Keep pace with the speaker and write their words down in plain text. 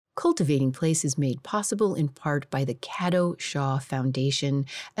Cultivating Place is made possible in part by the Caddo Shaw Foundation,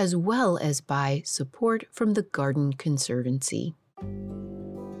 as well as by support from the Garden Conservancy.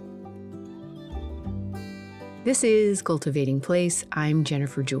 This is Cultivating Place. I'm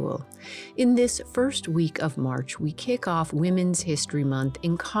Jennifer Jewell. In this first week of March, we kick off Women's History Month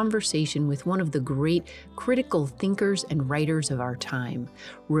in conversation with one of the great critical thinkers and writers of our time,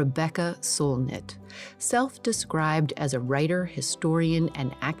 Rebecca Solnit. Self-described as a writer, historian,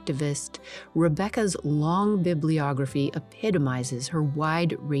 and activist, Rebecca's long bibliography epitomizes her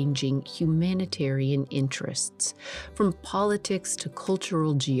wide-ranging humanitarian interests, from politics to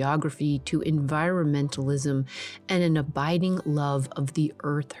cultural geography to environmentalism and an abiding love of the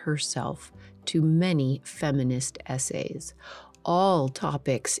earth herself, to many feminist essays. All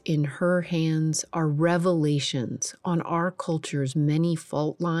topics in her hands are revelations on our culture's many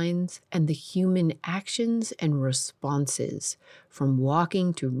fault lines and the human actions and responses, from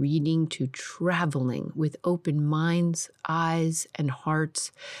walking to reading to traveling with open minds, eyes, and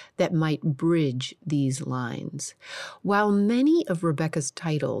hearts that might bridge these lines. While many of Rebecca's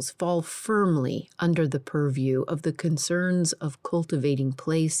titles fall firmly under the purview of the concerns of Cultivating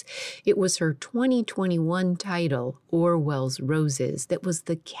Place, it was her 2021 title, Orwell's Roses, that was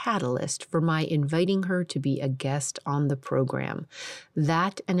the catalyst for my inviting her to be a guest on the program.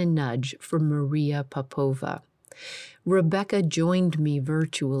 That and a nudge from Maria Popova. Rebecca joined me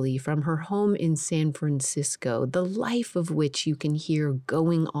virtually from her home in San Francisco, the life of which you can hear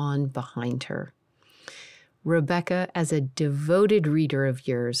going on behind her. Rebecca, as a devoted reader of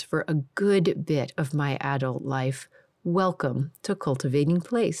yours for a good bit of my adult life, welcome to Cultivating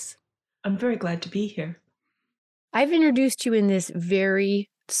Place. I'm very glad to be here. I've introduced you in this very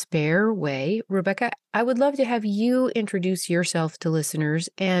spare way. Rebecca, I would love to have you introduce yourself to listeners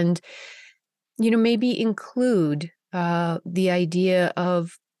and, maybe include the idea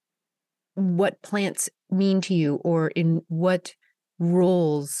of what plants mean to you or in what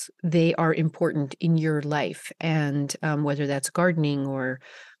roles they are important in your life, and whether that's gardening or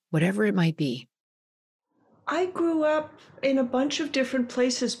whatever it might be. I grew up in a bunch of different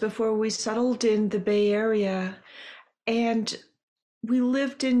places before we settled in the Bay Area, and we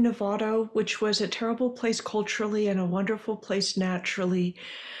lived in Novato, which was a terrible place culturally and a wonderful place naturally.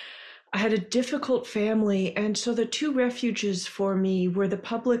 I had a difficult family, and so the two refuges for me were the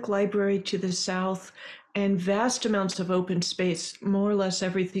public library to the south and vast amounts of open space, more or less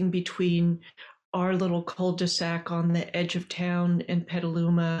everything between our little cul-de-sac on the edge of town and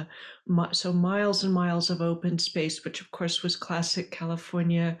Petaluma. So miles and miles of open space, which of course was classic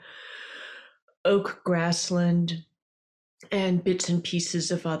California oak grassland and bits and pieces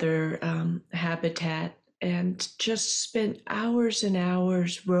of other habitat, and just spent hours and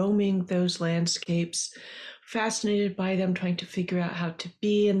hours roaming those landscapes, fascinated by them, trying to figure out how to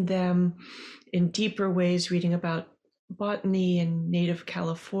be in them in deeper ways, reading about botany and native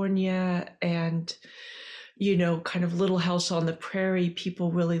California and, kind of Little House on the Prairie,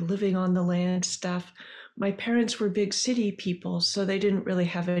 people really living on the land stuff. My parents were big city people, so they didn't really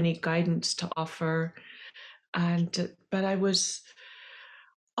have any guidance to offer. But I was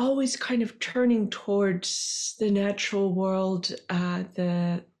always kind of turning towards the natural world,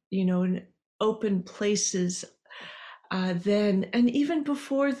 open places then. And even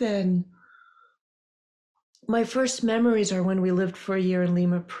before then, my first memories are when we lived for a year in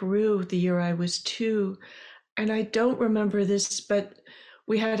Lima, Peru, the year I was 2. And I don't remember this, but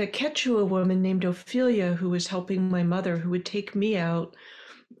we had a Quechua woman named Ophelia who was helping my mother, who would take me out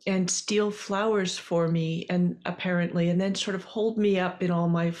and steal flowers for me, and then sort of hold me up in all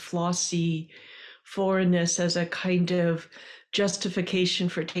my flossy foreignness as a kind of justification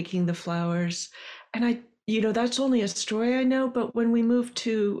for taking the flowers. And that's only a story I know, but when we moved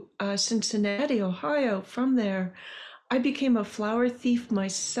to Cincinnati, Ohio, from there, I became a flower thief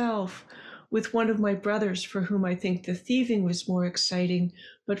myself with one of my brothers, for whom I think the thieving was more exciting.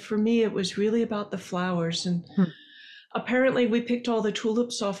 But for me, it was really about the flowers. And apparently we picked all the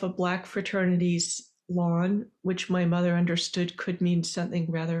tulips off a black fraternity's lawn, which my mother understood could mean something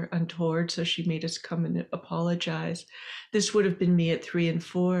rather untoward, so she made us come and apologize. This would have been me at 3 and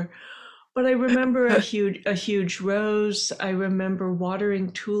 4. But I remember a huge rose. I remember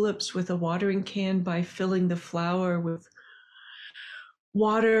watering tulips with a watering can by filling the flower with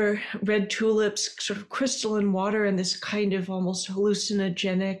water, red tulips, sort of crystalline water, and this kind of almost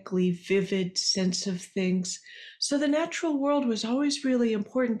hallucinogenically vivid sense of things. So the natural world was always really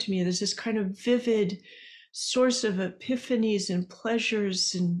important to me. There's this kind of vivid source of epiphanies and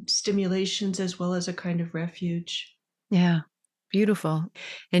pleasures and stimulations, as well as a kind of refuge. Yeah. Beautiful.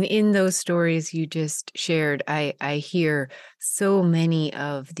 And in those stories you just shared, I hear so many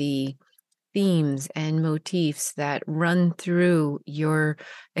of the themes and motifs that run through your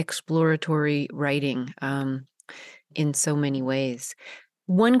exploratory writing in so many ways.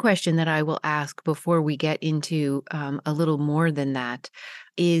 One question that I will ask before we get into a little more than that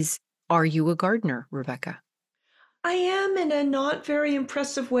is, are you a gardener, Rebecca? I am in a not very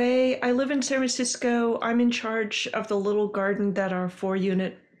impressive way. I live in San Francisco. I'm in charge of the little garden that our 4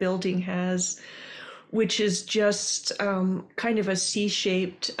 unit building has, which is just kind of a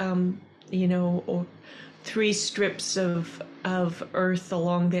C-shaped, or 3 strips of earth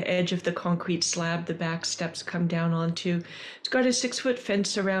along the edge of the concrete slab the back steps come down onto. It's got a 6-foot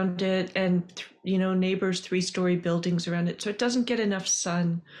fence around it, and neighbors 3-story buildings around it, so it doesn't get enough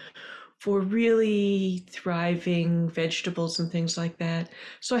sun for really thriving vegetables and things like that.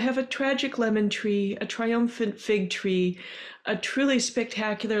 So I have a tragic lemon tree, a triumphant fig tree, a truly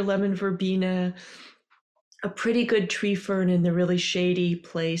spectacular lemon verbena, a pretty good tree fern in the really shady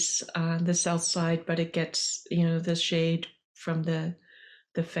place on the south side, but it gets, the shade from the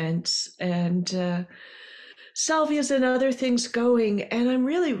fence, and salvias and other things going. And I'm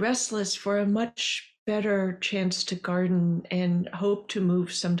really restless for a much better chance to garden and hope to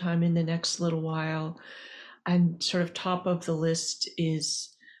move sometime in the next little while. And sort of top of the list is,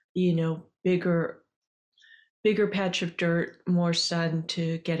 bigger patch of dirt, more sun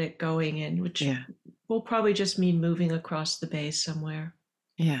to get it going in, which Yeah. will probably just mean moving across the bay somewhere.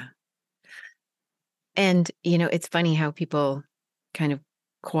 Yeah. And, it's funny how people kind of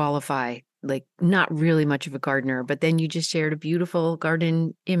qualify, like, not really much of a gardener, but then you just shared a beautiful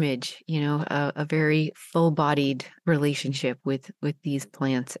garden image, a very full-bodied relationship with these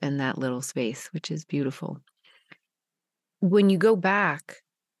plants and that little space, which is beautiful. When you go back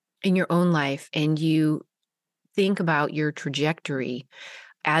in your own life and you think about your trajectory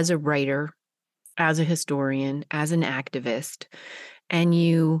as a writer, as a historian, as an activist, and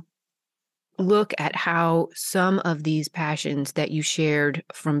you look at how some of these passions that you shared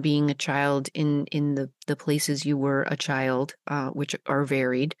from being a child in the places you were a child, which are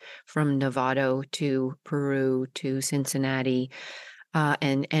varied from Novato to Peru to Cincinnati,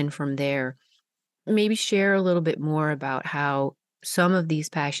 and from there, maybe share a little bit more about how some of these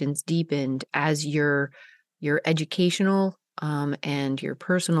passions deepened as your educational and your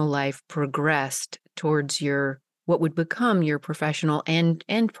personal life progressed towards your what would become your professional and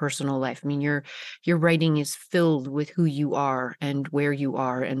personal life. I mean, your writing is filled with who you are and where you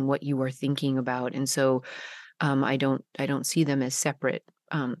are and what you are thinking about, and so I don't see them as separate.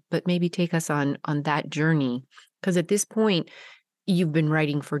 But maybe take us on that journey, because at this point you've been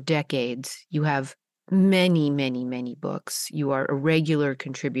writing for decades. You have many, many, many books. You are a regular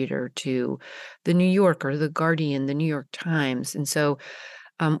contributor to the New Yorker, the Guardian, the New York Times. And so,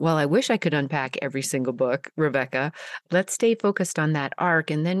 while I wish I could unpack every single book, Rebecca, let's stay focused on that arc.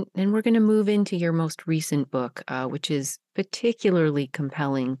 And then we're going to move into your most recent book, which is particularly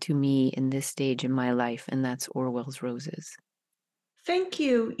compelling to me in this stage in my life, and that's Orwell's Roses. Thank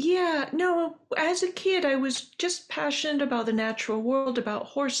you. Yeah, no, as a kid, I was just passionate about the natural world, about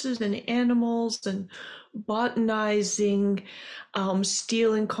horses and animals and botanizing,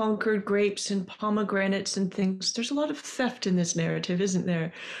 stealing conquered grapes and pomegranates and things. There's a lot of theft in this narrative, isn't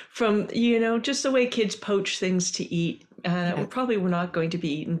there? From, just the way kids poach things to eat Yeah. that probably were not going to be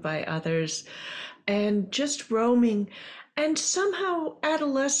eaten by others, and just roaming. And somehow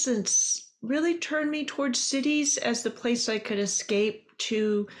adolescence really turned me towards cities as the place I could escape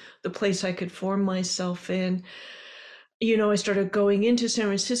to, the place I could form myself in. I started going into San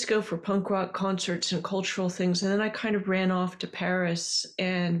Francisco for punk rock concerts and cultural things, and then I kind of ran off to Paris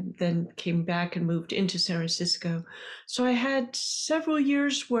and then came back and moved into San Francisco. So I had several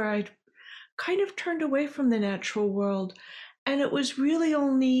years where I kind of turned away from the natural world, and it was really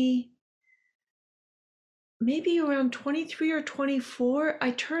only maybe around 23 or 24,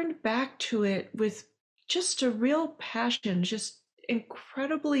 I turned back to it with just a real passion, just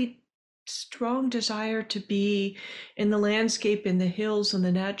incredibly strong desire to be in the landscape, in the hills, in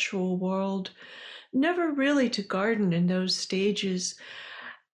the natural world, never really to garden in those stages.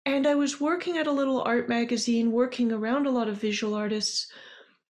 And I was working at a little art magazine, working around a lot of visual artists.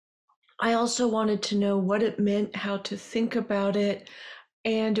 I also wanted to know what it meant, how to think about it.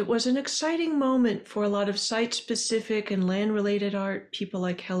 And it was an exciting moment for a lot of site specific and land related art, people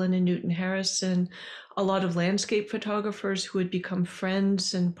like Helen and Newton Harrison, a lot of landscape photographers who had become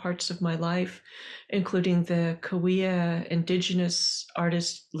friends and parts of my life, including the Cahuilla indigenous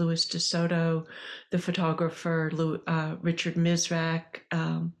artist Louis DeSoto, the photographer Richard Mizrak,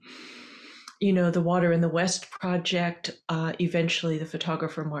 the Water in the West project, eventually the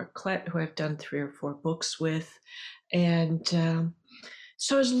photographer Mark Klett, who I've done 3 or 4 books with. And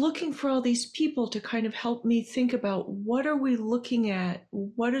so I was looking for all these people to kind of help me think about, what are we looking at?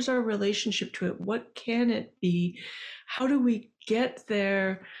 What is our relationship to it? What can it be? How do we get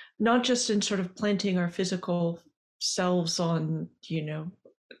there? Not just in sort of planting our physical selves on,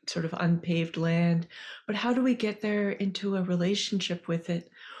 sort of unpaved land, but how do we get there into a relationship with it?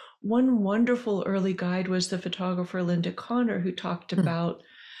 One wonderful early guide was the photographer Linda Connor, who talked Mm. about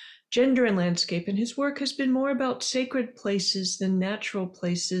gender and landscape, and his work has been more about sacred places than natural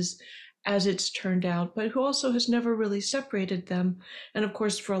places, as it's turned out, but who also has never really separated them. And of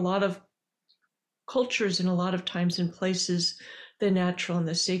course, for a lot of cultures and a lot of times and places, the natural and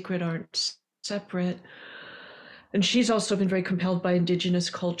the sacred aren't separate. And she's also been very compelled by indigenous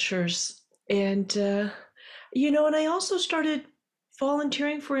cultures. And, and I also started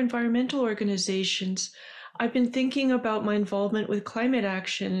volunteering for environmental organizations. I've been thinking about my involvement with climate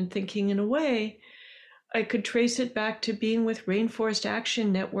action and thinking, in a way, I could trace it back to being with Rainforest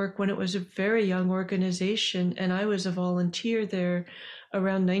Action Network when it was a very young organization, and I was a volunteer there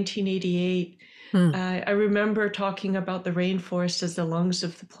around 1988. Mm. I remember talking about the rainforest as the lungs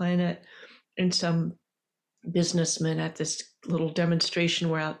of the planet, and some businessmen at this little demonstration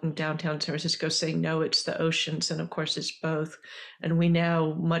were out in downtown San Francisco saying, no, it's the oceans. And of course, it's both. And we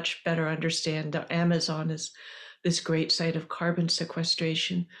now much better understand the Amazon is this great site of carbon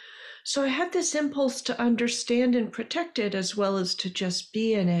sequestration. So I had this impulse to understand and protect it, as well as to just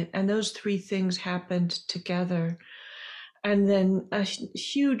be in it. And those 3 things happened together. And then a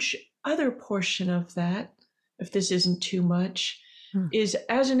huge other portion of that, if this isn't too much, Mm. is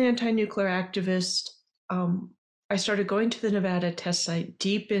as an anti-nuclear activist, I started going to the Nevada test site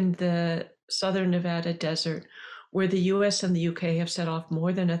deep in the southern Nevada desert, where the US and the UK have set off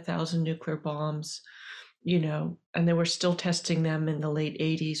more than 1,000 nuclear bombs, and they were still testing them in the late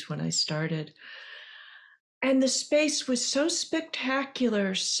 80s when I started. And the space was so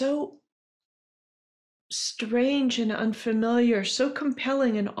spectacular, so strange and unfamiliar, so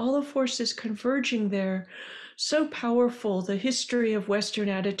compelling, and all the forces converging there, so powerful. The history of Western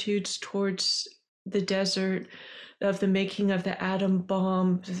attitudes towards the desert, of the making of the atom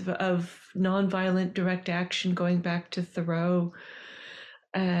bomb, of nonviolent direct action going back to Thoreau,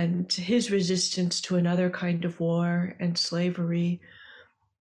 and his resistance to another kind of war and slavery.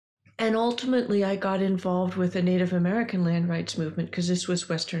 And ultimately, I got involved with the Native American land rights movement, because this was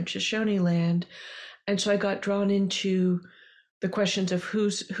Western Shoshone land. And so I got drawn into the questions of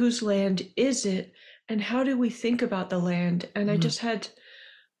whose land is it, and how do we think about the land? And I just had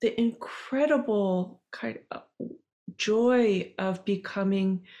the incredible kind of joy of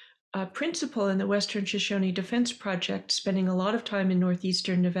becoming a principal in the Western Shoshone Defense Project, spending a lot of time in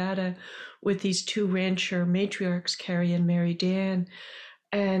northeastern Nevada with these 2 rancher matriarchs, Carrie and Mary Dan,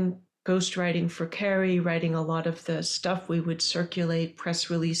 and ghostwriting for Carrie, writing a lot of the stuff we would circulate, press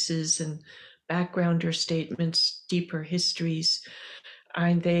releases and backgrounder statements, deeper histories.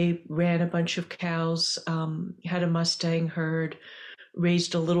 And they ran a bunch of cows, had a Mustang herd,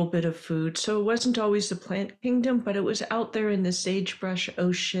 raised a little bit of food. So it wasn't always the plant kingdom, but it was out there in the sagebrush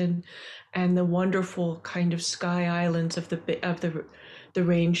ocean and the wonderful kind of sky islands of the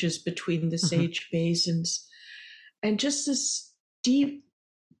ranges between the Mm-hmm. sage basins, and just this deep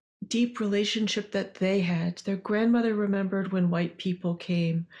relationship that they had. Their grandmother remembered when white people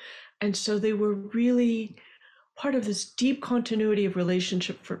came, and so they were really part of this deep continuity of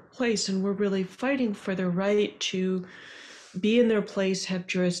relationship for place, and were really fighting for their right to be in their place, have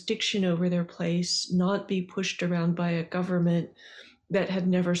jurisdiction over their place, not be pushed around by a government that had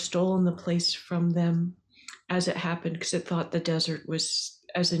never stolen the place from them, as it happened, because it thought the desert was,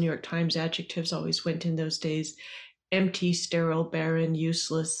 as the New York Times adjectives always went in those days, empty, sterile, barren,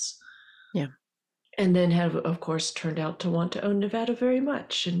 useless. Yeah. And then have, of course, turned out to want to own Nevada very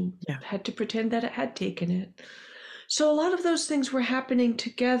much, and Yeah. had to pretend that it had taken it. So a lot of those things were happening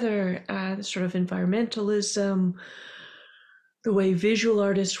together, sort of environmentalism, the way visual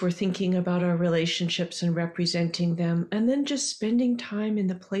artists were thinking about our relationships and representing them, and then just spending time in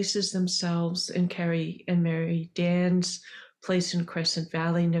the places themselves. In Carrie and Mary Dan's place in Crescent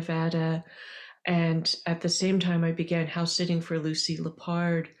Valley, Nevada. And at the same time, I began house sitting for Lucy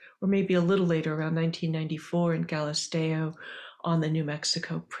Lepard, or maybe a little later, around 1994, in Galisteo on the New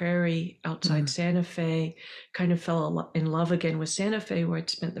Mexico prairie outside Santa Fe. Kind of fell in love again with Santa Fe, where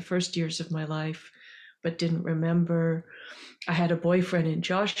I'd spent the first years of my life, but didn't remember. I had a boyfriend in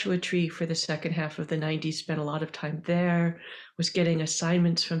Joshua Tree for the second half of the 90s, spent a lot of time there, was getting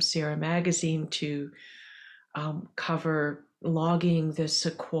assignments from Sierra Magazine to cover logging the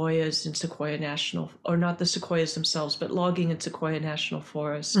sequoias in Sequoia National, or not the sequoias themselves, but logging in Sequoia National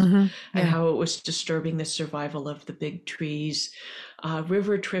Forest, and Yeah. how it was disturbing the survival of the big trees,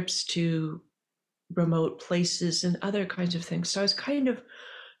 river trips to remote places, and other kinds of things. So I was kind of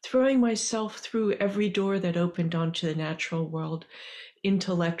throwing myself through every door that opened onto the natural world,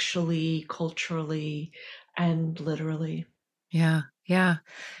 intellectually, culturally, and literally. Yeah. Yeah.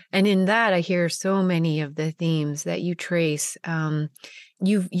 And in that, I hear so many of the themes that you trace.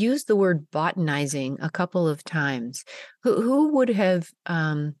 You've used the word botanizing a couple of times. Who would have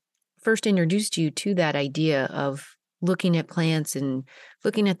first introduced you to that idea of looking at plants and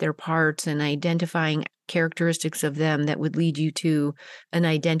looking at their parts and identifying characteristics of them that would lead you to an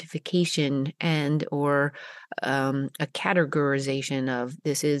identification and or a categorization of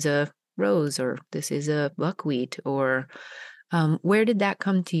this is a rose or this is a buckwheat or where did that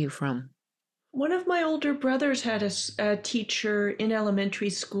come to you from? One of my older brothers had a teacher in elementary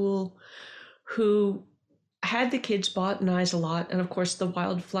school who had the kids botanize a lot. And of course, the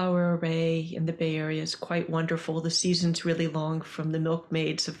wildflower array in the Bay Area is quite wonderful. The season's really long, from the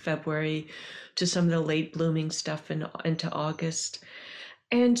milkmaids of February to some of the late blooming stuff into August.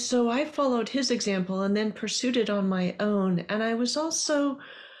 And so I followed his example and then pursued it on my own. And I was also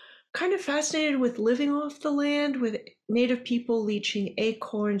kind of fascinated with living off the land, with native people leaching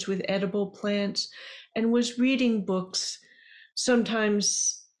acorns with edible plants, and was reading books,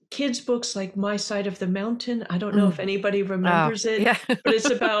 sometimes kids' books like My Side of the Mountain. I don't know if Mm. anybody Oh, remembers it, yeah. but it's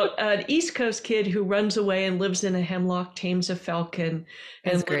about an East Coast kid who runs away and lives in a hemlock, tames a falcon,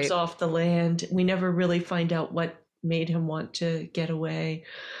 That's and lives great. off the land. We never really find out what made him want to get away.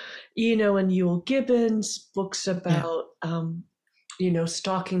 And Yule Gibbons, books Yeah, about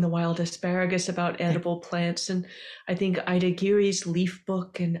stalking the wild asparagus, about yeah, edible plants, and I think Ida Geary's Leaf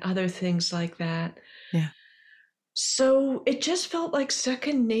Book and other things like that. yeah. So it just felt like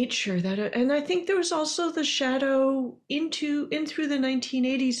second nature and I think there was also the shadow in through the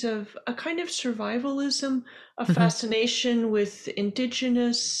 1980s of a kind of survivalism, a Mhm. fascination with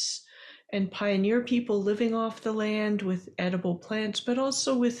indigenous and pioneer people living off the land with edible plants, but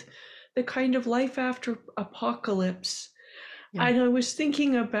also with the kind of life after apocalypse. Yeah. I was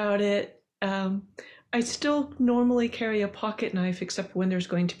thinking about it. I still normally carry a pocket knife, except when there's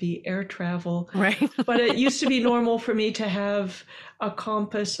going to be air travel. Right. But it used to be normal for me to have a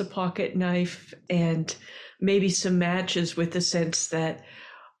compass, a pocket knife, and maybe some matches, with the sense that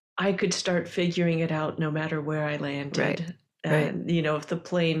I could start figuring it out no matter where I Right. landed. Right. And, if the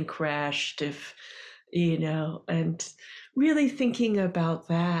plane crashed, and really thinking about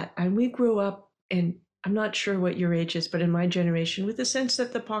that. And we grew up, and I'm not sure what your age is, but in my generation, with the sense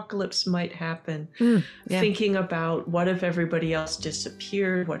that the apocalypse might happen, Yeah. thinking about what if everybody else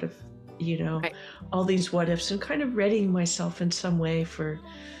disappeared? What if, you know, Right. all these what ifs, and kind of readying myself in some way for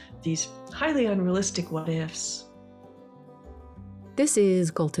these highly unrealistic what ifs. This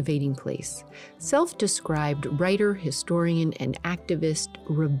is Cultivating Place. Self-described writer, historian, and activist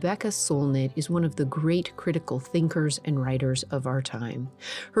Rebecca Solnit is one of the great critical thinkers and writers of our time.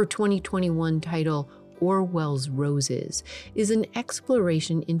 Her 2021 title, Orwell's Roses, is an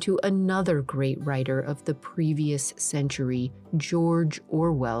exploration into another great writer of the previous century, George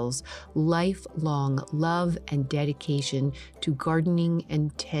Orwell's lifelong love and dedication to gardening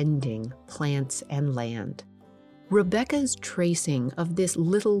and tending plants and land. Rebecca's tracing of this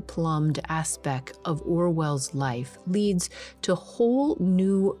little plumbed aspect of Orwell's life leads to whole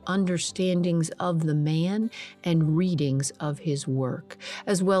new understandings of the man and readings of his work,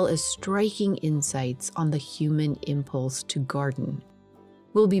 as well as striking insights on the human impulse to garden.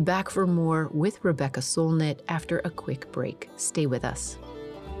 We'll be back for more with Rebecca Solnit after a quick break. Stay with us.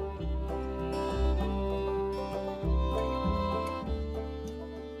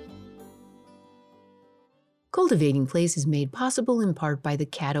 Cultivating Place is made possible in part by the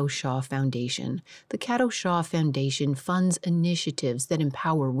Caddo Shaw Foundation. The Caddo Shaw Foundation funds initiatives that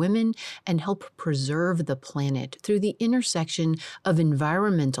empower women and help preserve the planet through the intersection of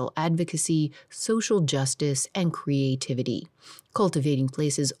environmental advocacy, social justice, and creativity. Cultivating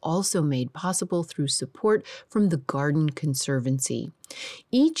Place is also made possible through support from the Garden Conservancy.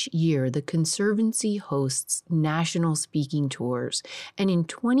 Each year, the Conservancy hosts national speaking tours, and in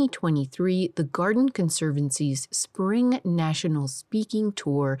 2023, the Garden Conservancy's Spring National Speaking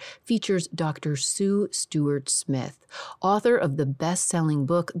Tour features Dr. Sue Stuart-Smith, author of the best-selling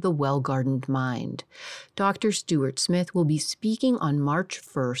book, The Well-Gardened Mind. Dr. Stuart-Smith will be speaking on March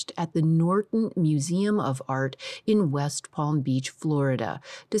 1st at the Norton Museum of Art in West Palm Beach, Florida,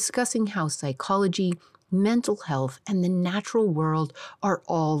 discussing how psychology, mental health, and the natural world are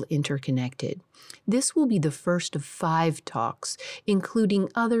all interconnected. This will be the first of 5 talks, including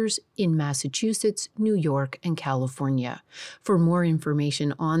others in Massachusetts, New York, and California. For more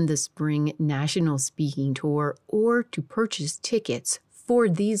information on the Spring National Speaking Tour or to purchase tickets for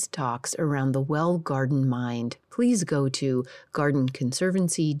these talks around the well garden mind, please go to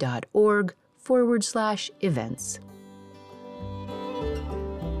gardenconservancy.org/events.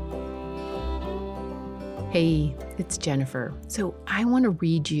 Hey, it's Jennifer. So I want to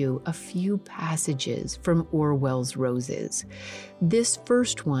read you a few passages from Orwell's Roses. This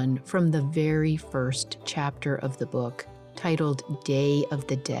first one from the very first chapter of the book, titled Day of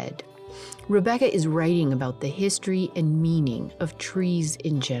the Dead. Rebecca is writing about the history and meaning of trees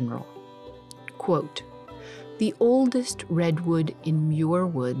in general. Quote, "The oldest redwood in Muir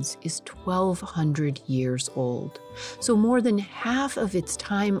Woods is 1,200 years old, so more than half of its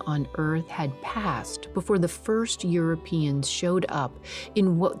time on Earth had passed before the first Europeans showed up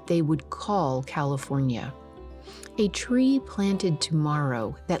in what they would call California. A tree planted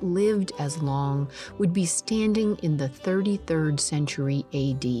tomorrow that lived as long would be standing in the 33rd century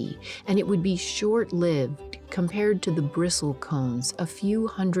AD, and it would be short-lived compared to the bristle cones a few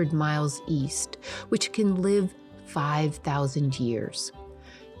hundred miles east, which can live 5,000 years.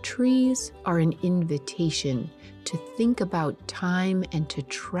 Trees are an invitation to think about time and to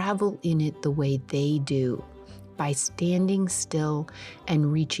travel in it the way they do, by standing still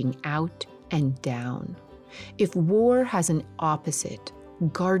and reaching out and down. If war has an opposite,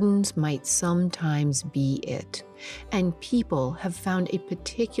 gardens might sometimes be it, and people have found a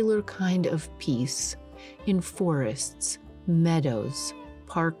particular kind of peace in forests, meadows,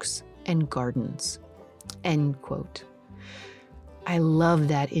 parks, and gardens." End quote. I love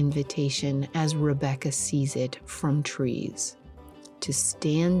that invitation as Rebecca sees it from trees, to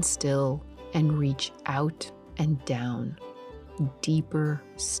stand still and reach out and down, deeper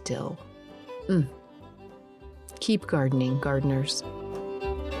still. Keep gardening, gardeners.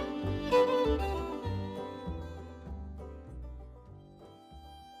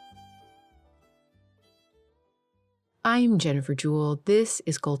 I'm Jennifer Jewell. This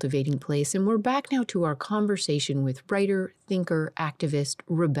is Cultivating Place, and we're back now to our conversation with writer, thinker, activist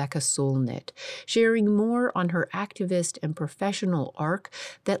Rebecca Solnit, sharing more on her activist and professional arc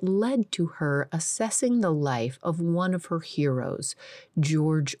that led to her assessing the life of one of her heroes,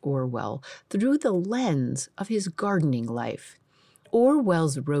 George Orwell, through the lens of his gardening life.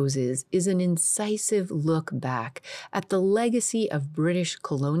 Orwell's Roses is an incisive look back at the legacy of British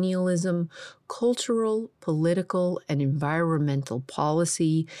colonialism, cultural, political, and environmental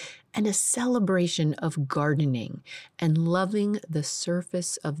policy, and a celebration of gardening and loving the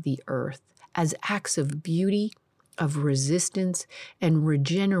surface of the earth as acts of beauty, of resistance, and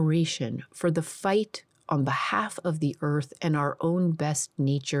regeneration for the fight on behalf of the earth and our own best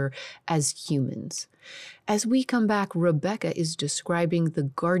nature as humans. As we come back, Rebecca is describing the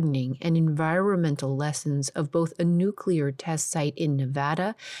gardening and environmental lessons of both a nuclear test site in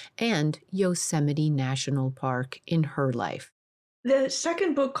Nevada and Yosemite National Park in her life. The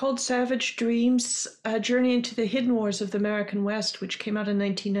second book, called Savage Dreams, A Journey into the Hidden Wars of the American West, which came out in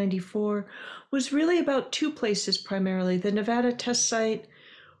 1994, was really about 2 places primarily. The Nevada test site,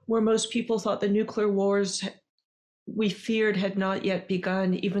 where most people thought the nuclear wars we feared had not yet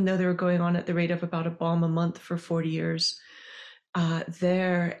begun, even though they were going on at the rate of about a bomb a month for 40 years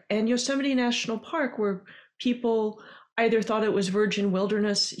there. And Yosemite National Park, where people either thought it was virgin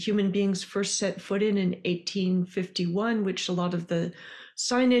wilderness human beings first set foot in 1851, which a lot of the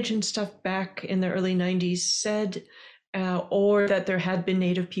signage and stuff back in the early 90s said, or that there had been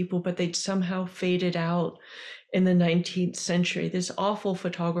native people, but they'd somehow faded out in the 19th century. This awful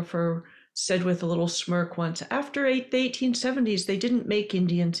photographer said with a little smirk once, after the 1870s, they didn't make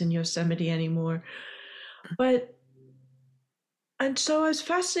Indians in Yosemite anymore. And so I was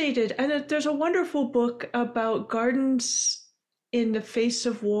fascinated. And there's a wonderful book about gardens in the face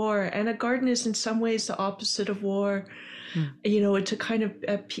of war. And a garden is in some ways the opposite of war. It's a kind of,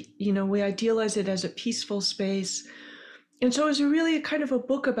 we idealize it as a peaceful space. And so it was really a kind of a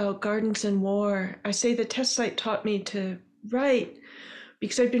book about gardens and war. I say the test site taught me to write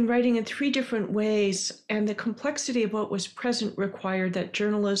because I'd been writing in 3 different ways, and the complexity of what was present required that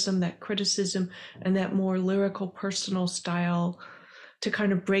journalism, that criticism, and that more lyrical personal style to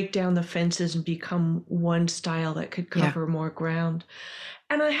kind of break down the fences and become one style that could cover more ground.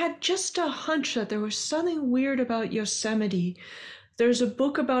 And I had just a hunch that there was something weird about Yosemite. There's a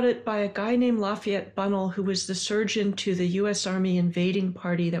book about it by a guy named Lafayette Bunnell, who was the surgeon to the U.S. Army invading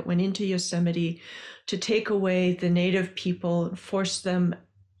party that went into Yosemite to take away the native people and force them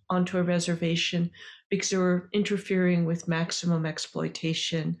onto a reservation because they were interfering with maximum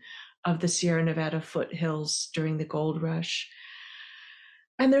exploitation of the Sierra Nevada foothills during the gold rush.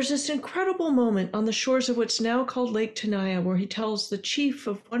 And there's this incredible moment on the shores of what's now called Lake Tenaya, where he tells the chief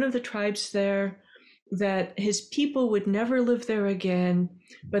of one of the tribes there that his people would never live there again,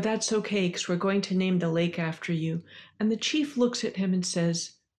 but that's okay because we're going to name the lake after you. And the chief looks at him and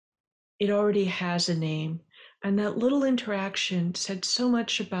says, it already has a name. And that little interaction said so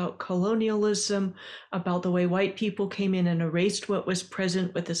much about colonialism, about the way white people came in and erased what was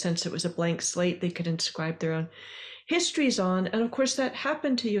present with the sense it was a blank slate they could inscribe their own histories on. And of course, that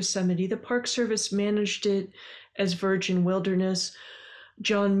happened to Yosemite. The Park Service managed it as virgin wilderness.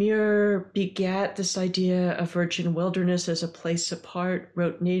 John Muir begat this idea of virgin wilderness as a place apart,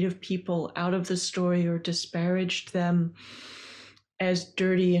 wrote Native people out of the story or disparaged them as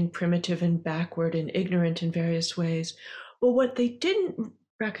dirty and primitive and backward and ignorant in various ways. But what they didn't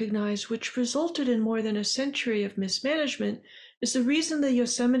recognize, which resulted in more than a century of mismanagement, is the reason the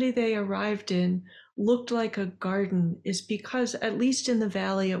Yosemite they arrived in looked like a garden is because, at least in the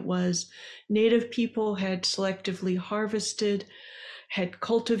valley it was, Native people had selectively harvested, had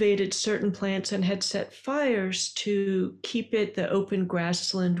cultivated certain plants, and had set fires to keep it the open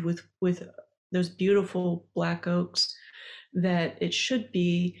grassland with those beautiful black oaks that it should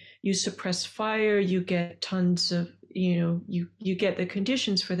be. You suppress fire, you get tons of, you get the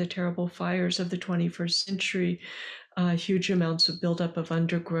conditions for the terrible fires of the 21st century, huge amounts of buildup of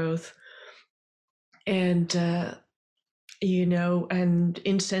undergrowth, and and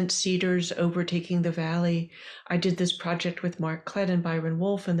incense cedars overtaking the valley. I did this project with Mark Klett and Byron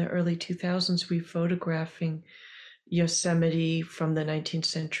Wolfe in the early 2000s, photographing Yosemite from the 19th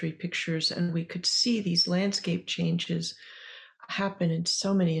century pictures, and we could see these landscape changes happen in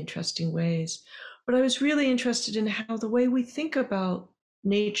so many interesting ways. But I was really interested in how the way we think about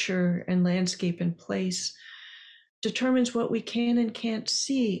nature and landscape and place determines what we can and can't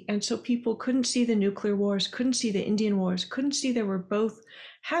see. And so people couldn't see the nuclear wars, couldn't see the Indian wars, couldn't see they were both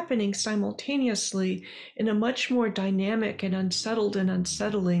happening simultaneously in a much more dynamic and unsettled and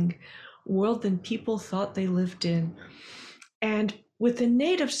unsettling world than people thought they lived in. And with the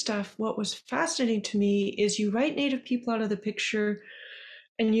Native stuff, what was fascinating to me is you write Native people out of the picture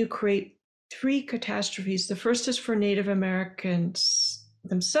and you create three catastrophes. The first is for Native Americans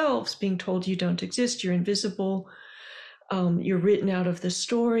themselves being told you don't exist, you're invisible, you're written out of the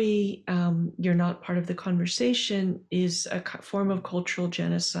story, you're not part of the conversation, is a form of cultural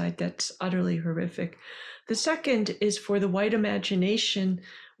genocide that's utterly horrific. The second is for the white imagination,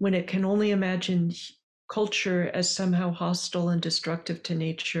 when it can only imagine culture as somehow hostile and destructive to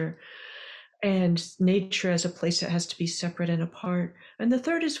nature, and nature as a place that has to be separate and apart. And the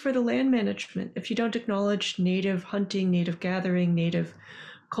third is for the land management. If you don't acknowledge native hunting, native gathering, native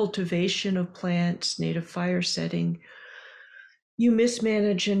cultivation of plants, native fire setting, you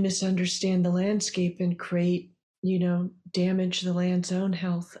mismanage and misunderstand the landscape and create, damage the land's own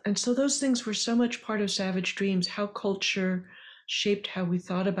health. And so those things were so much part of Savage Dreams, how culture shaped how we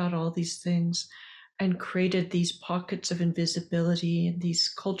thought about all these things and created these pockets of invisibility and these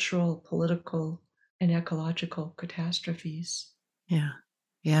cultural, political, and ecological catastrophes. Yeah.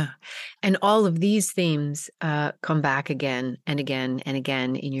 Yeah. And all of these themes come back again and again and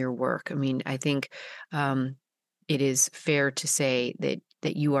again in your work. I mean, I think it is fair to say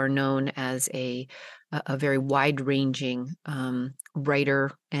that you are known as a very wide-ranging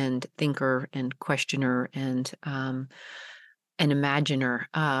writer and thinker and questioner and an imaginer.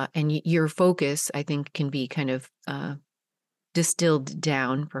 And your focus, I think, can be kind of distilled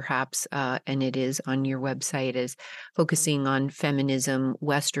down, perhaps, and it is on your website, as focusing on feminism,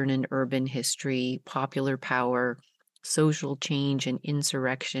 Western and urban history, popular power, social change and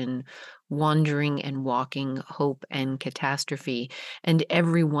insurrection, wandering and walking, hope and catastrophe. And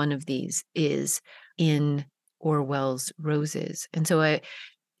every one of these is in Orwell's Roses. And so I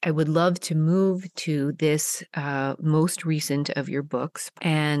would love to move to this most recent of your books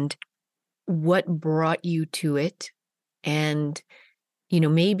and what brought you to it, and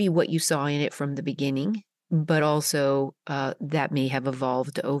maybe what you saw in it from the beginning, but also that may have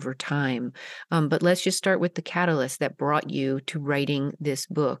evolved over time. But let's just start with the catalyst that brought you to writing this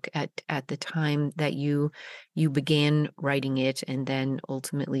book at the time that you began writing it and then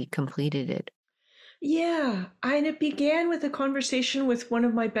ultimately completed it. Yeah, and it began with a conversation with one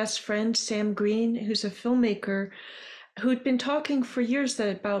of my best friends, Sam Green, who's a filmmaker, who'd been talking for years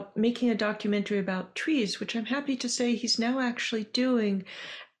about making a documentary about trees, which I'm happy to say he's now actually doing.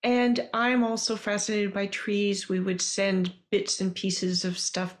 And I'm also fascinated by trees. We would send bits and pieces of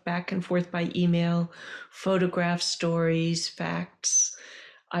stuff back and forth by email, photographs, stories, facts.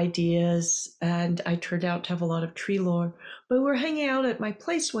 ideas, and I turned out to have a lot of tree lore. But we were hanging out at my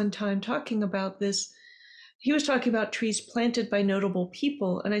place one time talking about this. He was talking about trees planted by notable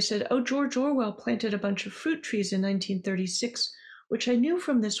people, and I said, "Oh, George Orwell planted a bunch of fruit trees in 1936," which I knew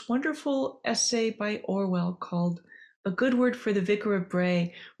from this wonderful essay by Orwell called "A Good Word for the Vicar of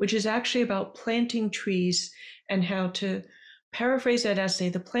Bray," which is actually about planting trees and how to paraphrase that essay.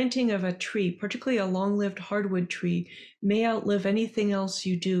 The planting of a tree, particularly a long-lived hardwood tree, may outlive anything else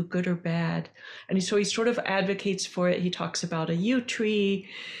you do, good or bad. And so he sort of advocates for it. He talks about a yew tree,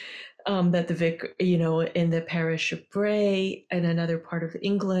 that the vicar, in the parish of Bray and another part of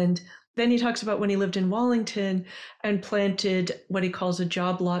England. Then he talks about when he lived in Wallington and planted what he calls a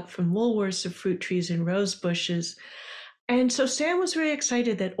job lot from Woolworths of fruit trees and rose bushes. And so Sam was very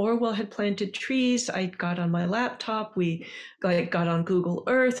excited that Orwell had planted trees. I got on my laptop. We got on Google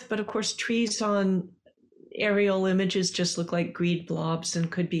Earth, but of course, trees on aerial images just look like green blobs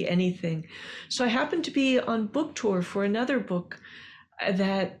and could be anything. So I happened to be on book tour for another book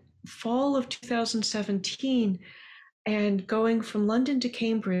that fall of 2017 and going from London to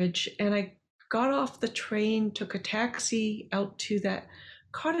Cambridge. And I got off the train, took a taxi out to that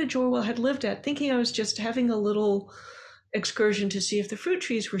cottage Orwell had lived at, thinking I was just having a little excursion to see if the fruit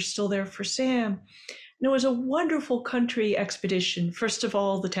trees were still there for Sam. And it was a wonderful country expedition. First of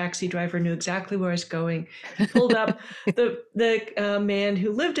all, the taxi driver knew exactly where I was going. He pulled up. The man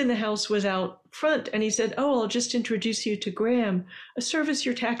who lived in the house was out front, and he said, "Oh, I'll just introduce you to Graham, a service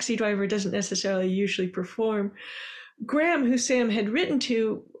your taxi driver doesn't necessarily usually perform." Graham, who Sam had written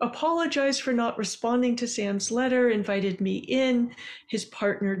to, apologized for not responding to Sam's letter, invited me in. His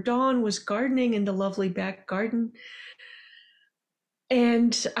partner, Dawn, was gardening in the lovely back garden.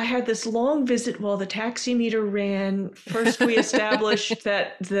 And I had this long visit while the taxi meter ran. First, we established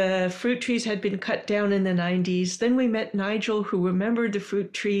that the fruit trees had been cut down in the 90s. Then we met Nigel, who remembered the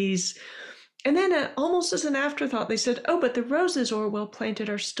fruit trees. And then, almost as an afterthought, they said, "Oh, but the roses Orwell planted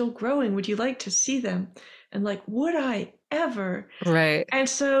are still growing. Would you like to see them?" And like, would I ever? Right. And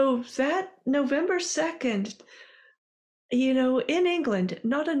so that November 2nd, in England,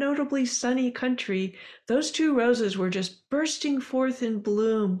 not a notably sunny country, those two roses were just bursting forth in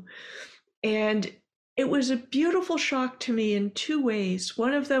bloom. And it was a beautiful shock to me in two ways.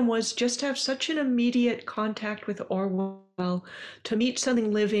 One of them was just to have such an immediate contact with Orwell, to meet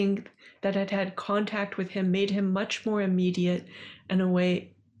something living that had had contact with him made him much more immediate in a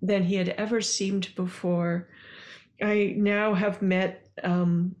way than he had ever seemed before. I now have met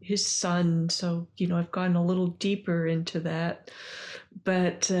his son, so I've gone a little deeper into that.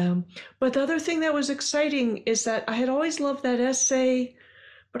 But the other thing that was exciting is that I had always loved that essay,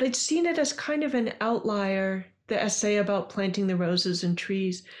 but I'd seen it as kind of an outlier, the essay about planting the roses and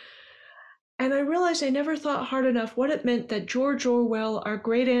trees. And I realized I never thought hard enough what it meant that George Orwell, our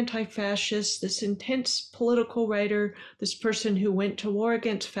great anti-fascist, this intense political writer, this person who went to war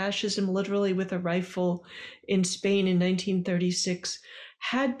against fascism literally with a rifle in Spain in 1936,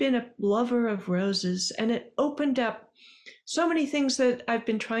 had been a lover of roses. And it opened up so many things that I've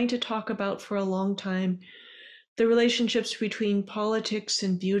been trying to talk about for a long time. The relationships between politics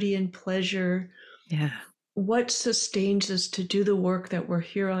and beauty and pleasure. Yeah. What sustains us to do the work that we're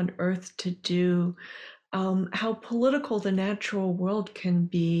here on earth to do, how political the natural world can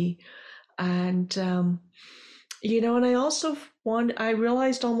be. And, and I also I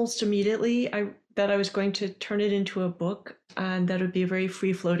realized almost immediately that I was going to turn it into a book, and that would be a very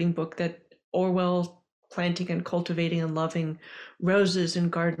free-floating book, that Orwell planting and cultivating and loving roses and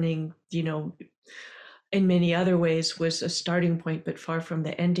gardening, in many other ways was a starting point, but far from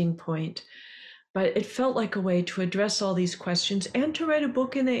the ending point. But it felt like a way to address all these questions and to write a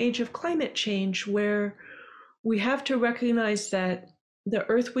book in the age of climate change, where we have to recognize that the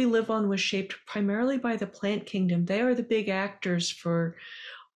earth we live on was shaped primarily by the plant kingdom. They are the big actors for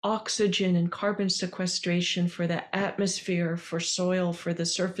oxygen and carbon sequestration, for the atmosphere, for soil, for the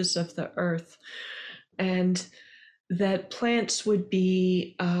surface of the earth. And that plants would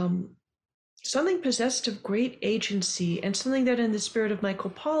be something possessed of great agency, and something that, in the spirit of Michael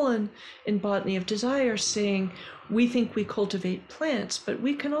Pollan in Botany of Desire, saying we think we cultivate plants, but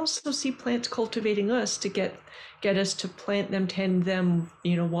we can also see plants cultivating us to get us to plant them, tend them,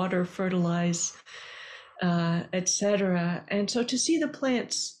 water, fertilize, etc. And so to see the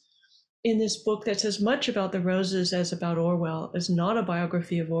plants in this book that's as much about the roses as about Orwell, is not a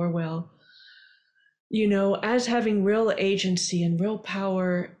biography of Orwell, as having real agency and real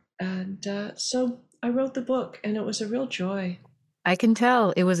power. And so I wrote the book, and it was a real joy. I can tell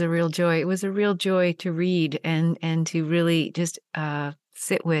it was a real joy. It was a real joy to read and to really just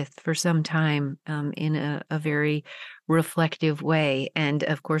sit with for some time in a very reflective way. And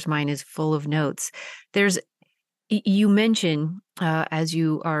of course, mine is full of notes. There's you mention as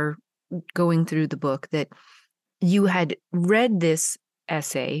you are going through the book that you had read this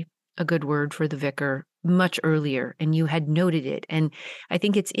essay, A Good Word for the Vicar, much earlier, and you had noted it. And I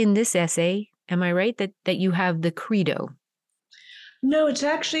think it's in this essay, am I right, that you have the credo? No, it's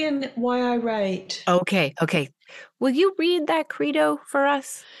actually in Why I Write. Okay, okay. Will you read that credo for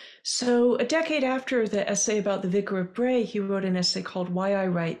us? So, a decade after the essay about the Vicar of Bray, he wrote an essay called Why I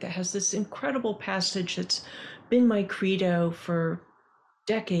Write that has this incredible passage that's been my credo for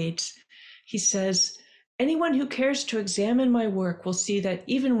decades. He says, "Anyone who cares to examine my work will see that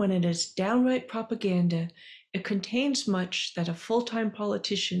even when it is downright propaganda, it contains much that a full-time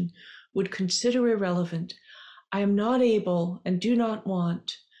politician would consider irrelevant. I am not able and do not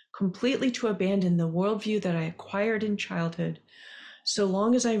want completely to abandon the worldview that I acquired in childhood. So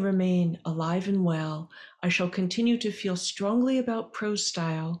long as I remain alive and well, I shall continue to feel strongly about prose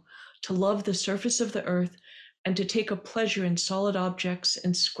style, to love the surface of the earth, and to take a pleasure in solid objects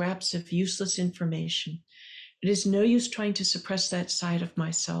and scraps of useless information. It is no use trying to suppress that side of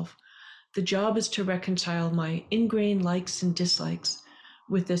myself. The job is to reconcile my ingrained likes and dislikes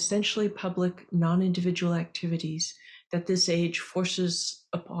with essentially public, non-individual activities that this age forces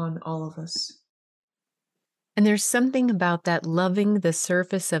upon all of us." And there's something about that loving the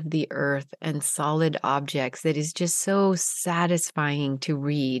surface of the earth and solid objects that is just so satisfying to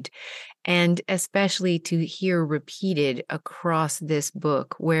read, and especially to hear repeated across this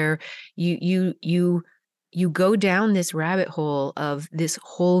book, where you go down this rabbit hole of this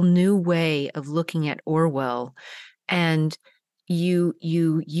whole new way of looking at Orwell, and you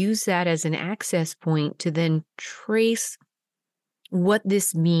use that as an access point to then trace what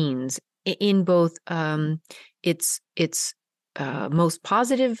this means in both its most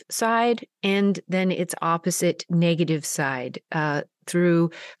positive side and then its opposite negative side through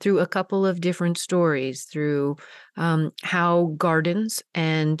a couple of different stories, through how gardens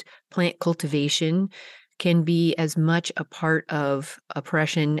and plant cultivation can be as much a part of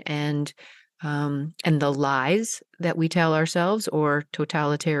oppression and the lies that we tell ourselves, or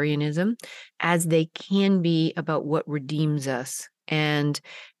totalitarianism, as they can be about what redeems us and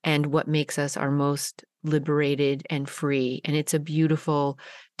what makes us our most liberated and free. And it's a beautiful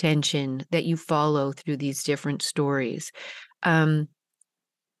tension that you follow through these different stories. Um,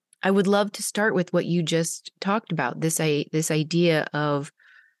 I would love to start with what you just talked about, this idea of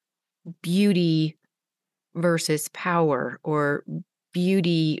beauty versus power, or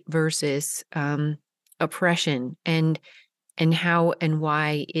beauty versus oppression, and how and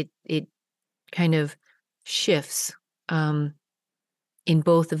why it kind of shifts in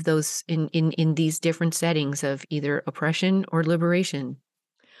both of those, in these different settings of either oppression or liberation.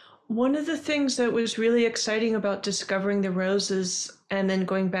 One of the things that was really exciting about discovering the roses and then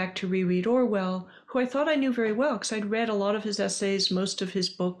going back to reread Orwell, who I thought I knew very well because I'd read a lot of his essays, most of his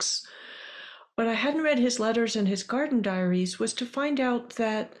books, but I hadn't read his letters and his garden diaries, was to find out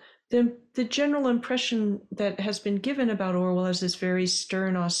that the general impression that has been given about Orwell as this very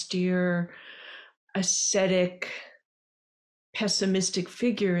stern, austere, ascetic, pessimistic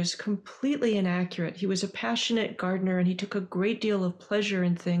figure is completely inaccurate. He was a passionate gardener and he took a great deal of pleasure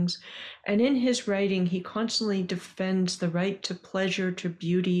in things. And in his writing, he constantly defends the right to pleasure, to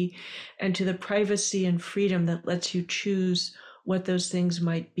beauty, and to the privacy and freedom that lets you choose what those things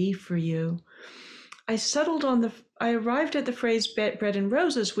might be for you. I arrived at the phrase bread and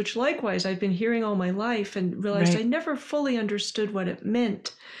roses, which likewise I'd been hearing all my life and realized I Right. never fully understood what it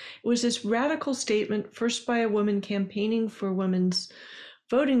meant. It was this radical statement, first by a woman campaigning for women's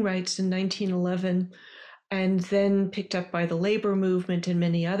voting rights in 1911, and then picked up by the labor movement and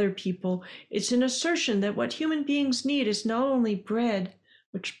many other people. It's an assertion that what human beings need is not only bread,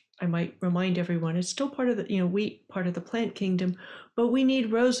 which I might remind everyone, it's still part of the, wheat, part of the plant kingdom, but we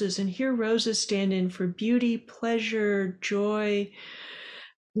need roses. And here roses stand in for beauty, pleasure, joy,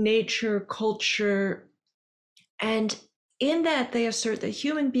 nature, culture. And in that, they assert that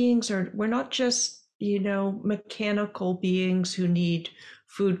human beings we're not just, mechanical beings who need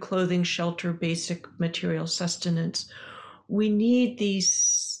food, clothing, shelter, basic material sustenance. We need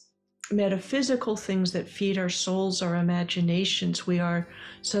these metaphysical things that feed our souls, our imaginations. We are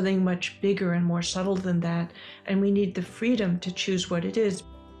something much bigger and more subtle than that, and we need the freedom to choose what it is.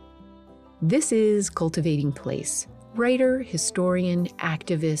 This is Cultivating Place. Writer, historian,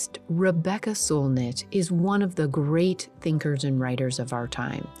 activist Rebecca Solnit is one of the great thinkers and writers of our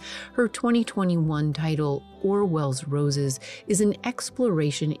time. Her 2021 title, Orwell's Roses, is an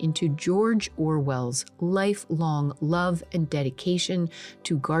exploration into George Orwell's lifelong love and dedication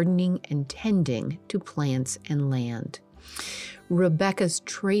to gardening and tending to plants and land. Rebecca's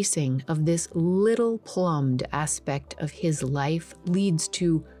tracing of this little plumbed aspect of his life leads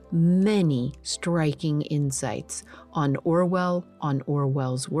to many striking insights on Orwell, on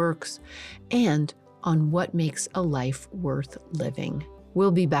Orwell's works, and on what makes a life worth living.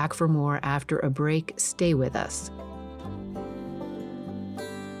 We'll be back for more after a break. Stay with us.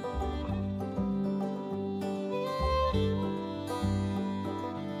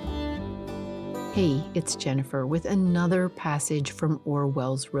 Hey, it's Jennifer with another passage from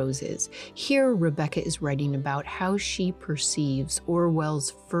Orwell's Roses. Here, Rebecca is writing about how she perceives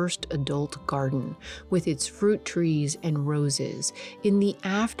Orwell's first adult garden with its fruit trees and roses in the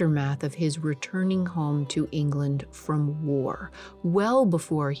aftermath of his returning home to England from war, well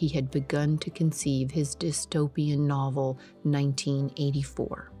before he had begun to conceive his dystopian novel,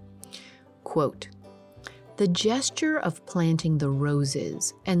 1984. Quote, "The gesture of planting the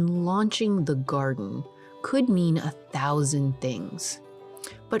roses and launching the garden could mean 1,000 things.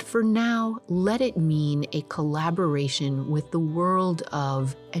 But for now, let it mean a collaboration with the world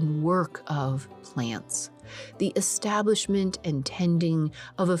of and work of plants, the establishment and tending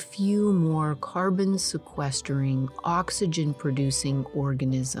of a few more carbon-sequestering, oxygen-producing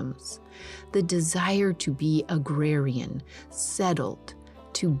organisms, the desire to be agrarian, settled,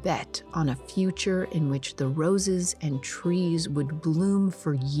 to bet on a future in which the roses and trees would bloom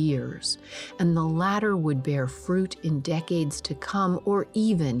for years, and the latter would bear fruit in decades to come, or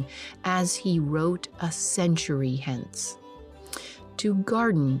even, as he wrote, a century hence. To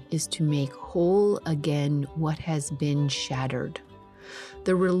garden is to make whole again what has been shattered.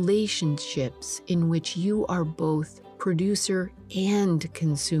 The relationships in which you are both producer and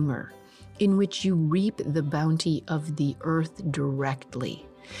consumer, in which you reap the bounty of the earth directly,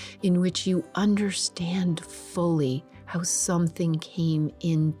 in which you understand fully how something came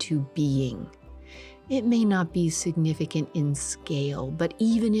into being. It may not be significant in scale, but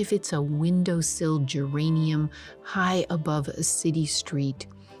even if it's a windowsill geranium high above a city street,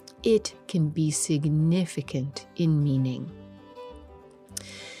 it can be significant in meaning."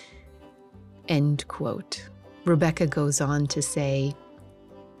 End quote. Rebecca goes on to say,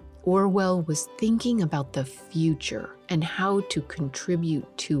 Orwell was thinking about the future and how to contribute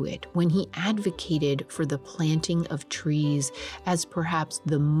to it when he advocated for the planting of trees as perhaps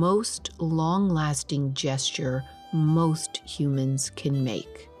the most long-lasting gesture most humans can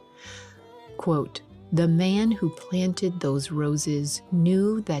make. Quote, "The man who planted those roses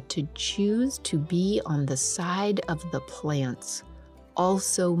knew that to choose to be on the side of the plants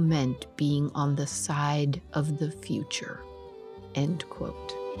also meant being on the side of the future." End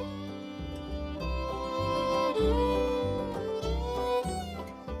quote.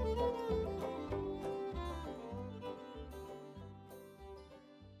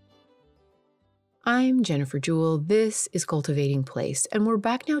 I'm Jennifer Jewell. This is Cultivating Place, and we're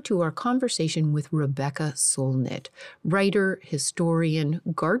back now to our conversation with Rebecca Solnit, writer, historian,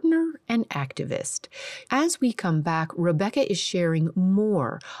 gardener, and activist. As we come back, Rebecca is sharing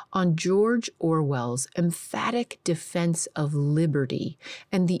more on George Orwell's emphatic defense of liberty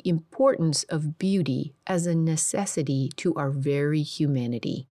and the importance of beauty as a necessity to our very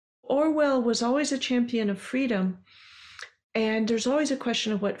humanity. Orwell was always a champion of freedom. And there's always a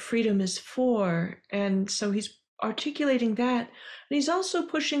question of what freedom is for. And so he's articulating that. And he's also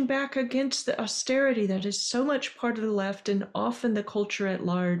pushing back against the austerity that is so much part of the left and often the culture at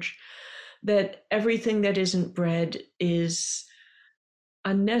large, that everything that isn't bread is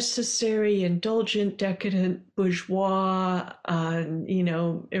unnecessary, indulgent, decadent, bourgeois,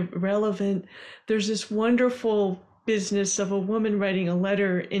 irrelevant. There's this wonderful business of a woman writing a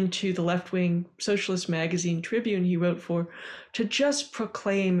letter into the left-wing socialist magazine Tribune he wrote for, to just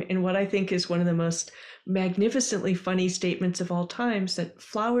proclaim in what I think is one of the most magnificently funny statements of all times, that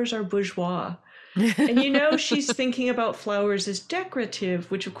flowers are bourgeois. And she's thinking about flowers as decorative,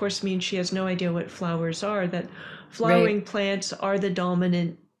 which of course means she has no idea what flowers are, that flowering plants are the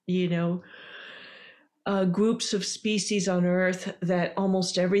dominant, groups of species on Earth, that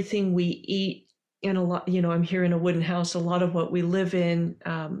almost everything we eat, and a lot, I'm here in a wooden house, a lot of what we live in,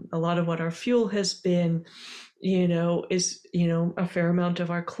 a lot of what our fuel has been, is, a fair amount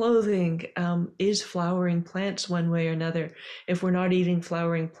of our clothing is flowering plants one way or another. If we're not eating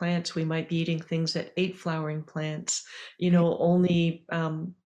flowering plants, we might be eating things that ate flowering plants. Only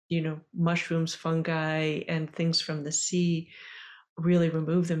mushrooms, fungi, and things from the sea really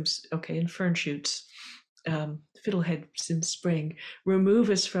remove them. Okay, and fern shoots, fiddleheads in spring, remove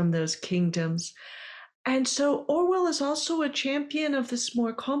us from those kingdoms. And so Orwell is also a champion of this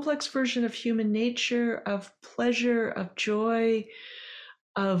more complex version of human nature, of pleasure, of joy,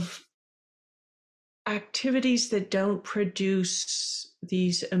 of activities that don't produce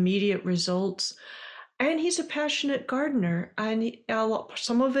these immediate results. And he's a passionate gardener. And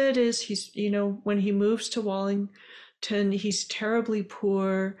some of it is when he moves to Wallington, he's terribly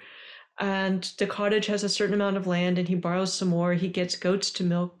poor. And the cottage has a certain amount of land, and he borrows some more. He gets goats to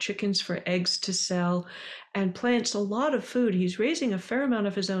milk, chickens for eggs to sell, and plants a lot of food. He's raising a fair amount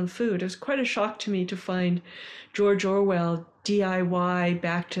of his own food. It was quite a shock to me to find George Orwell DIY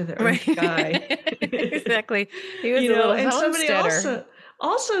back to the earth guy. Right. Exactly. He was a little And somebody homesteader.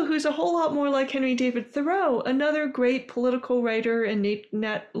 also who's a whole lot more like Henry David Thoreau, another great political writer and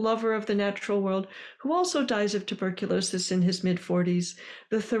lover of the natural world, who also dies of tuberculosis in his mid-40s.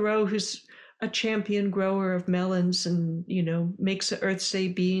 The Thoreau who's a champion grower of melons and, makes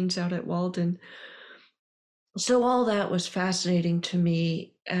Earthsay beans out at Walden. So all that was fascinating to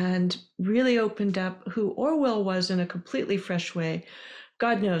me and really opened up who Orwell was in a completely fresh way.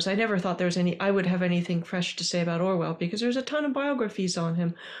 God knows, I never thought I would have anything fresh to say about Orwell because there's a ton of biographies on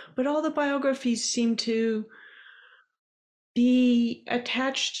him, but all the biographies seem to be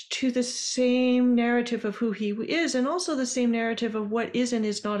attached to the same narrative of who he is, and also the same narrative of what is and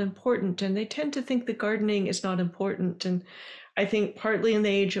is not important. And they tend to think the gardening is not important. And I think partly in the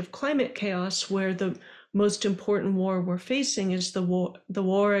age of climate chaos, where the most important war we're facing is the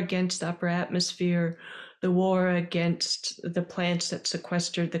war against the upper atmosphere, the war against the plants that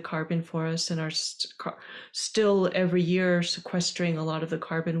sequestered the carbon for us and are still every year sequestering a lot of the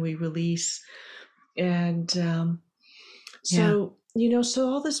carbon we release. And so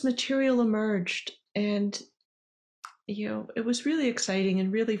all this material emerged, and it was really exciting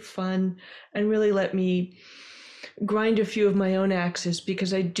and really fun, and really let me grind a few of my own axes,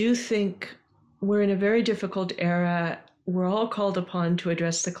 because I do think we're in a very difficult era. We're all called upon to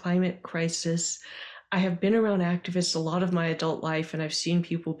address the climate crisis. I have been around activists a lot of my adult life, and I've seen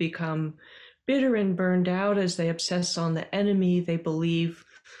people become bitter and burned out as they obsess on the enemy. They believe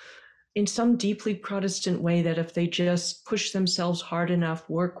in some deeply Protestant way that if they just push themselves hard enough,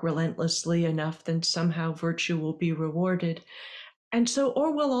 work relentlessly enough, then somehow virtue will be rewarded. And so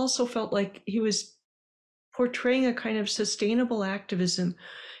Orwell also felt like he was portraying a kind of sustainable activism.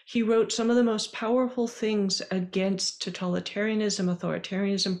 He wrote some of the most powerful things against totalitarianism,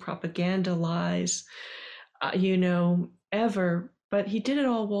 authoritarianism, propaganda, lies, ever. But he did it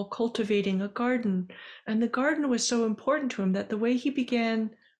all while cultivating a garden. And the garden was so important to him that the way he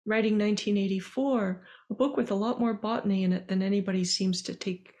began writing 1984, a book with a lot more botany in it than anybody seems to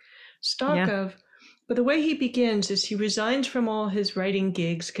take stock of. But the way he begins is he resigns from all his writing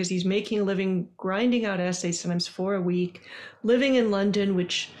gigs because he's making a living grinding out essays, sometimes 4 a week, living in London,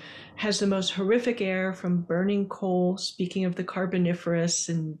 which has the most horrific air from burning coal, speaking of the Carboniferous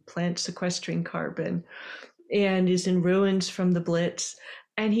and plants sequestering carbon, and is in ruins from the Blitz.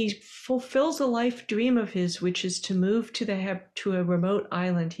 And he fulfills a life dream of his, which is to move to a remote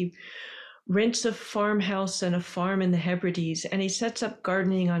island. He rents a farmhouse and a farm in the Hebrides, and he sets up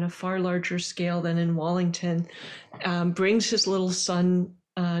gardening on a far larger scale than in Wallington. Brings his little son,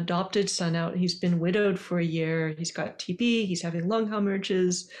 adopted son, out. He's been widowed for a year. He's got TB. He's having lung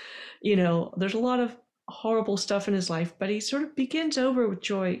hemorrhages. There's a lot of horrible stuff in his life, but he sort of begins over with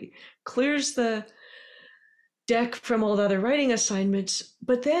joy, clears the deck from all the other writing assignments,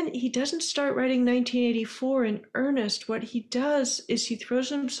 but then he doesn't start writing 1984 in earnest. What he does is he throws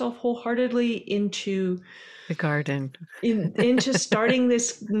himself wholeheartedly into the garden, into starting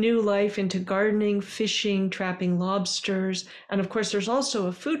this new life, into gardening, fishing, trapping lobsters. And of course, there's also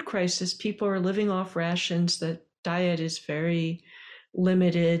a food crisis. People are living off rations. The diet is very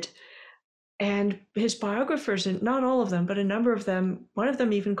limited. And his biographers, and not all of them, but a number of them, one of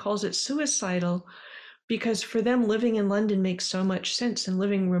them even calls it suicidal, because for them, living in London makes so much sense, and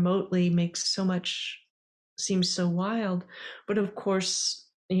living remotely seems so wild. But of course,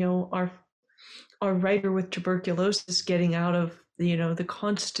 our writer with tuberculosis getting out of the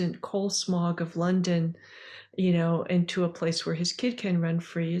constant coal smog of London, into a place where his kid can run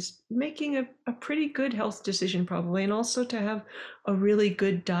free, is making a pretty good health decision probably, and also to have a really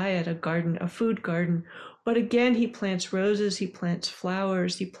good diet, a food garden. But again, he plants roses, he plants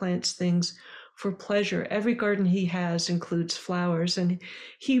flowers, he plants things for pleasure. Every garden he has includes flowers, and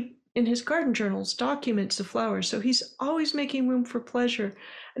he, in his garden journals, documents the flowers. So he's always making room for pleasure.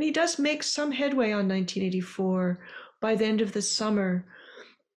 And he does make some headway on 1984 by the end of the summer.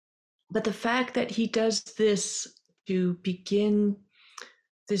 But the fact that he does this to begin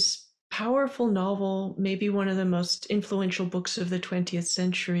this powerful novel, maybe one of the most influential books of the 20th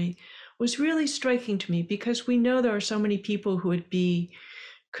century, was really striking to me, because we know there are so many people who would be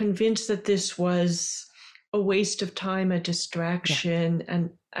convinced that this was a waste of time, a Yeah. distraction,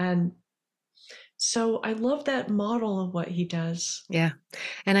 and so I love that model of what he does. Yeah.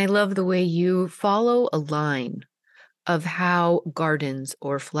 And I love the way you follow a line of how gardens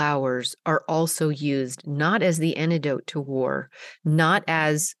or flowers are also used, not as the antidote to war, not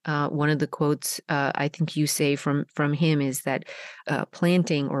as one of the quotes I think you say from him is that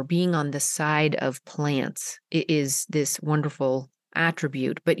planting or being on the side of plants is this wonderful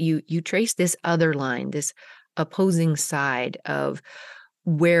attribute. But you trace this other line, this opposing side of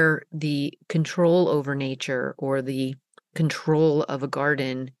where the control over nature or the control of a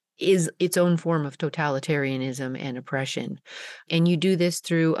garden is its own form of totalitarianism and oppression. And you do this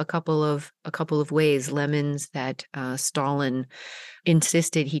through a couple of ways. Lemons that Stalin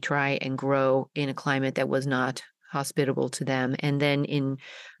insisted he try and grow in a climate that was not hospitable to them, and then in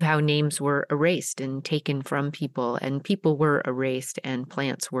how names were erased and taken from people, and people were erased, and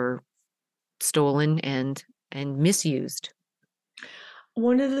plants were stolen and misused.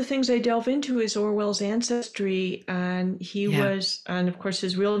 One of the things I delve into is Orwell's ancestry, and Yeah. and of course,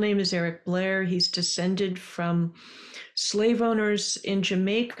 his real name is Eric Blair. He's descended from slave owners in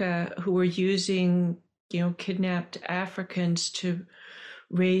Jamaica who were using, kidnapped Africans to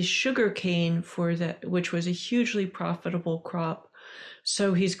raise sugarcane which was a hugely profitable crop.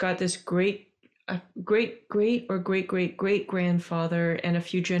 So he's got this great great or great great great grandfather and a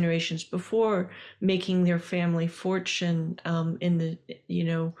few generations before making their family fortune in the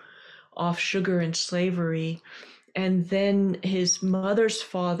off sugar and slavery. And then his mother's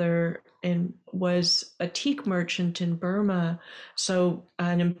father was a teak merchant in Burma, so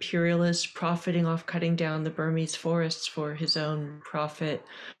an imperialist profiting off cutting down the Burmese forests for his own profit,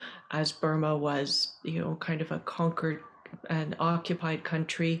 as Burma was, kind of a conquered and occupied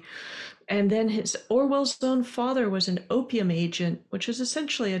country. And then his Orwell's own father was an opium agent, which is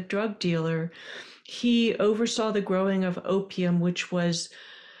essentially a drug dealer. He oversaw the growing of opium, which was,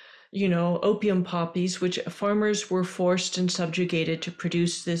 opium poppies, which farmers were forced and subjugated to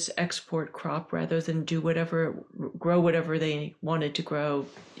produce this export crop rather than grow whatever they wanted to grow,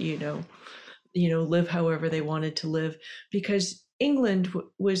 live however they wanted to live, because England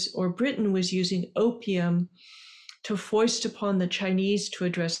or Britain was using opium to foist upon the Chinese to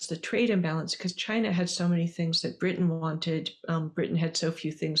address the trade imbalance, because China had so many things that Britain wanted. Britain had so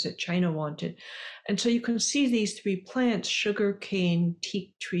few things that China wanted. And so you can see these three plants, sugar cane,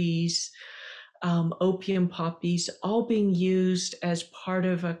 teak trees, opium poppies, all being used as part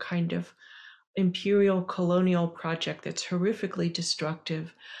of a kind of imperial colonial project that's horrifically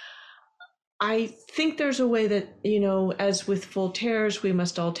destructive. I think there's a way that, as with Voltaire's, we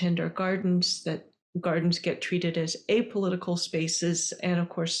must all tend our gardens, that gardens get treated as apolitical spaces. And of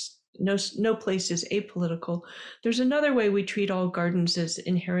course, no place is apolitical. There's another way we treat all gardens as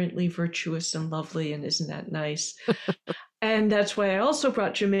inherently virtuous and lovely. And isn't that nice? And that's why I also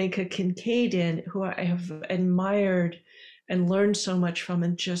brought Jamaica Kincaid in, who I have admired and learned so much from,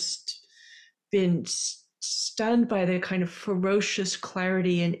 and just been stunned by the kind of ferocious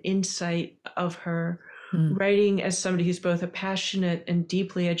clarity and insight of her Mm. writing, as somebody who's both a passionate and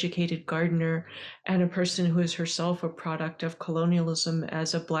deeply educated gardener and a person who is herself a product of colonialism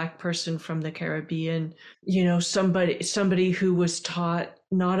as a Black person from the Caribbean. Somebody who was taught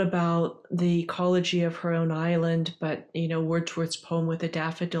not about the ecology of her own island, but Wordsworth's poem with the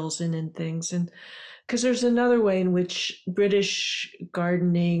daffodils in and things. And because there's another way in which British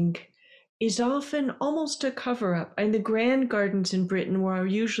gardening is often almost a cover up. And the grand gardens in Britain were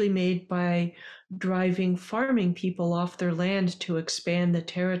usually made by driving farming people off their land to expand the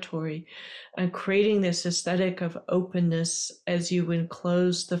territory and creating this aesthetic of openness as you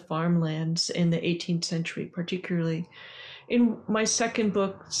enclose the farmlands in the 18th century, particularly. In my second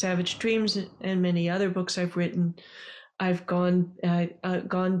book, Savage Dreams, and many other books I've written, I've gone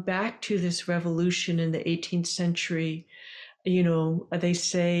back to this revolution in the 18th century. They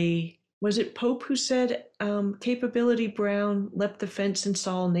say, was it Pope who said, Capability Brown leapt the fence and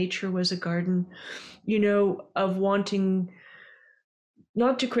saw nature was a garden, of wanting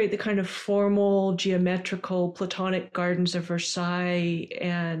not to create the kind of formal, geometrical, Platonic gardens of Versailles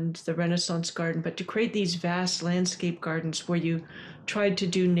and the Renaissance garden, but to create these vast landscape gardens where you tried to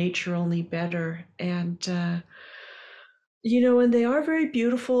do nature only better. And they are very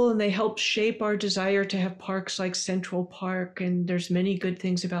beautiful, and they help shape our desire to have parks like Central Park. And there's many good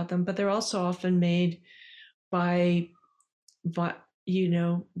things about them, but they're also often made by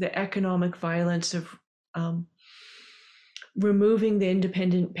the economic violence of um, removing the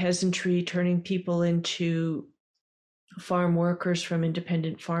independent peasantry, turning people into farm workers from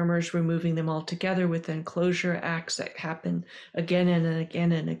independent farmers, removing them altogether with enclosure acts that happen again and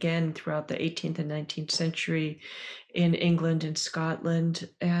again and again throughout the 18th and 19th century in England and Scotland.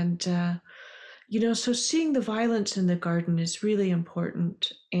 And, so seeing the violence in the garden is really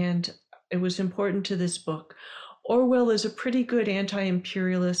important. And it was important to this book. Orwell is a pretty good anti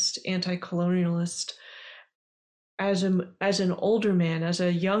imperialist, anti colonialist. As an older man, as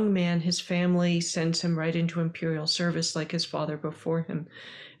a young man, his family sends him right into imperial service like his father before him.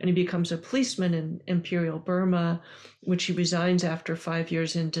 And he becomes a policeman in Imperial Burma, which he resigns after 5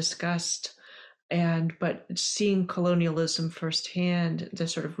 years in disgust. But seeing colonialism firsthand, the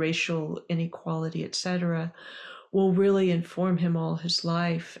sort of racial inequality, etc., will really inform him all his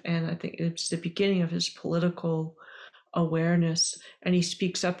life. And I think it's the beginning of his political awareness. And he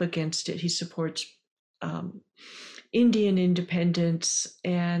speaks up against it. He supports um, Indian independence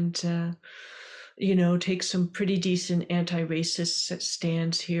and, takes some pretty decent anti racist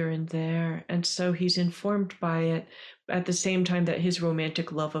stands here and there. And so he's informed by it at the same time that his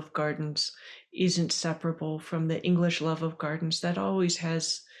romantic love of gardens isn't separable from the English love of gardens that always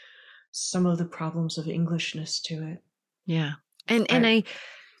has some of the problems of Englishness to it. Yeah. And I,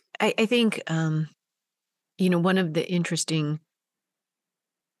 I think one of the interesting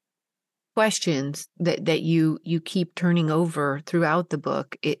questions that you keep turning over throughout the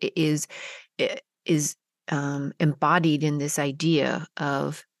book is embodied in this idea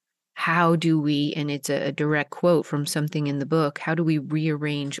of how do we, and it's a direct quote from something in the book, how do we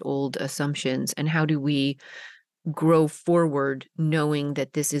rearrange old assumptions and how do we grow forward knowing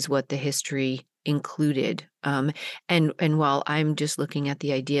that this is what the history included. And while I'm just looking at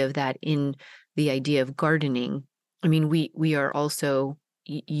the idea of that in the idea of gardening, I mean, we are also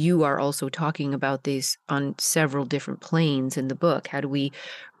you are also talking about this on several different planes in the book. How do we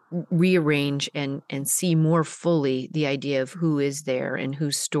rearrange and see more fully the idea of who is there and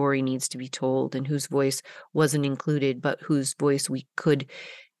whose story needs to be told and whose voice wasn't included, but whose voice we could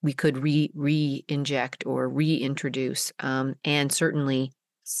re-inject or reintroduce, and certainly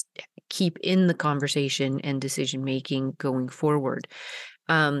keep in the conversation and decision making going forward.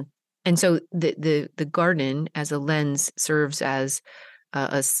 Um, and so the garden as a lens serves as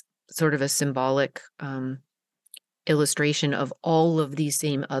sort of a symbolic illustration of all of these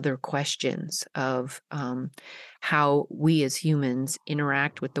same other questions of how we as humans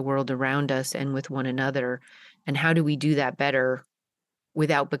interact with the world around us and with one another, and how do we do that better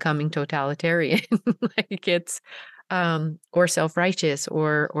without becoming totalitarian, like it's or self-righteous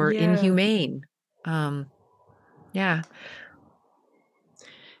or yeah. inhumane. Yeah.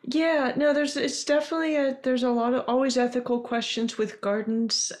 Yeah, no, it's definitely there's a lot of always ethical questions with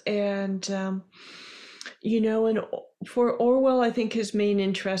gardens, and for Orwell, I think his main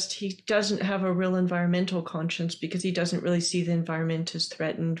interest, he doesn't have a real environmental conscience because he doesn't really see the environment as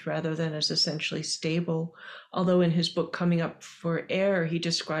threatened rather than as essentially stable. Although in his book Coming Up for Air, he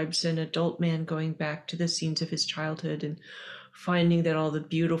describes an adult man going back to the scenes of his childhood and finding that all the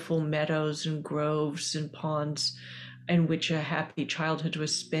beautiful meadows and groves and ponds in which a happy childhood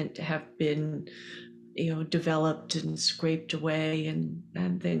was spent have been developed and scraped away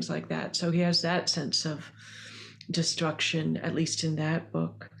and things like that. So he has that sense of destruction, at least in that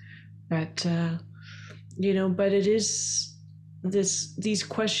book. But it is these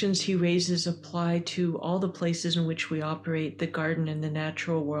questions he raises apply to all the places in which we operate, the garden and the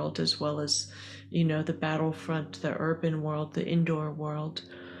natural world, as well as the battlefront, the urban world, the indoor world.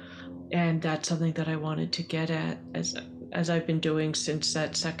 And that's something that I wanted to get at as I've been doing since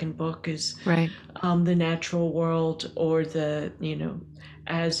that second book is Right. the natural world, or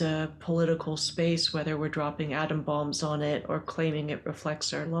as a political space, whether we're dropping atom bombs on it or claiming it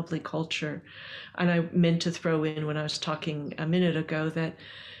reflects our lovely culture. And I meant to throw in when I was talking a minute ago that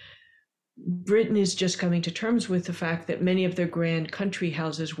Britain is just coming to terms with the fact that many of their grand country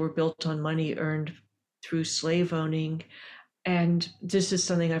houses were built on money earned through slave owning. And this is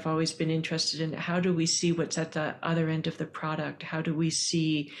something I've always been interested in. How do we see what's at the other end of the product? How do we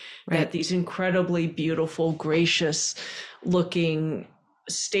see that Right. these incredibly beautiful, gracious looking,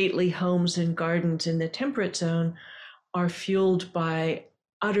 stately homes and gardens in the temperate zone are fueled by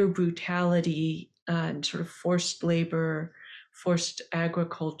utter brutality and sort of forced labor, forced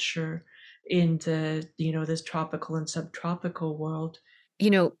agriculture in this tropical and subtropical world? You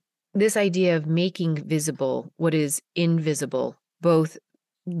know, this idea of making visible what is invisible, both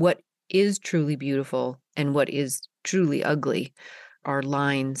what is truly beautiful and what is truly ugly, are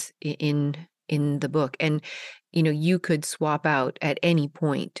lines in the book. And you could swap out at any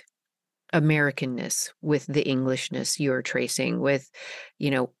point Americanness with the Englishness you're tracing with,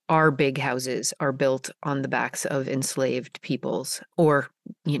 our big houses are built on the backs of enslaved peoples or,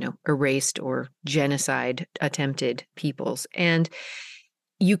 erased or genocide attempted peoples. And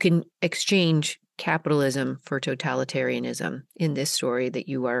you can exchange capitalism for totalitarianism in this story that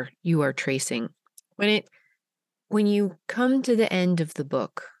you are tracing. When you come to the end of the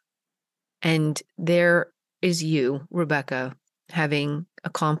book and there is you, Rebecca, having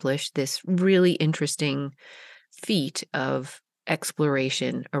accomplished this really interesting feat of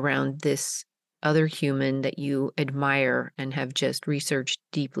exploration around this other human that you admire and have just researched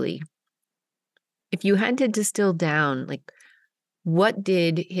deeply. If you had to distill down, like, what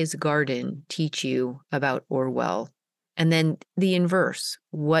did his garden teach you about Orwell? And then the inverse,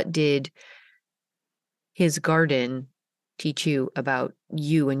 what did his garden teach you about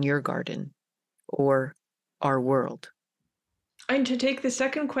you and your garden or our world? And to take the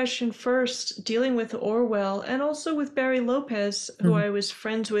second question first, dealing with Orwell and also with Barry Lopez, who Mhm. I was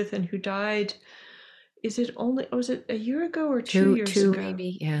friends with and who died, was it a year ago or 2 years Two, ago?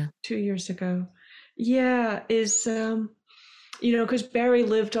 maybe. Yeah. 2 years ago. Yeah, because Barry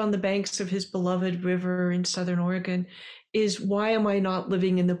lived on the banks of his beloved river in Southern Oregon, is why am I not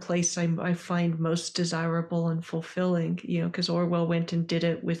living in the place I find most desirable and fulfilling? Because Orwell went and did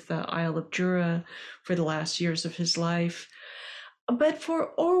it with the Isle of Jura for the last years of his life. But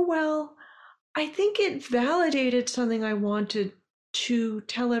for Orwell, I think it validated something I wanted to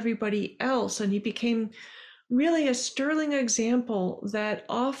tell everybody else. And he became really a sterling example that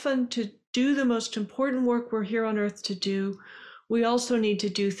often to do the most important work we're here on earth to do, we also need to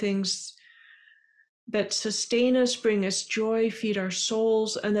do things that sustain us, bring us joy, feed our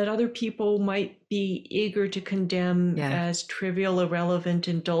souls, and that other people might be eager to condemn Yeah. as trivial, irrelevant,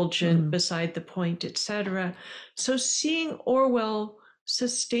 indulgent, Mhm. beside the point, etc. So seeing Orwell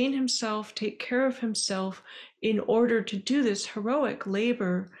sustain himself, take care of himself in order to do this heroic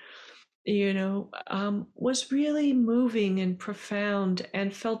labor, was really moving and profound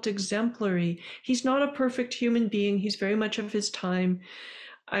and felt exemplary. He's not a perfect human being. He's very much of his time.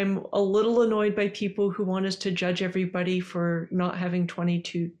 I'm a little annoyed by people who want us to judge everybody for not having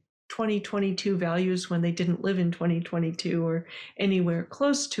 2022 values when they didn't live in 2022 or anywhere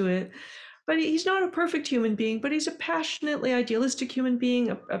close to it. But he's not a perfect human being, but he's a passionately idealistic human being,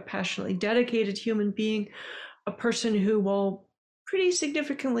 a passionately dedicated human being, a person who, while pretty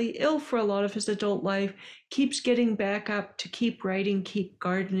significantly ill for a lot of his adult life, keeps getting back up to keep writing, keep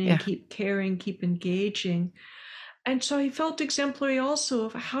gardening, Yeah. keep caring, keep engaging. And so he felt exemplary also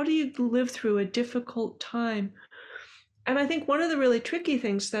of how do you live through a difficult time. And I think one of the really tricky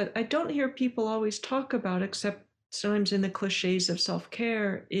things that I don't hear people always talk about, except sometimes in the cliches of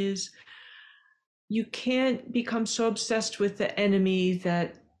self-care, is you can't become so obsessed with the enemy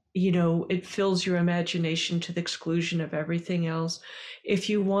that it fills your imagination to the exclusion of everything else. If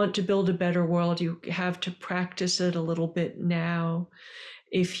you want to build a better world, you have to practice it a little bit now.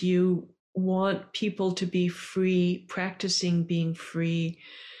 If you want people to be free, practicing being free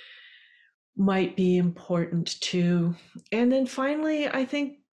might be important too. And then finally, I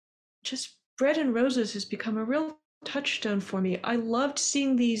think just Bread and Roses has become a real touchstone for me. I loved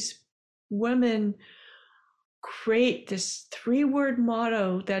seeing these women create this 3-word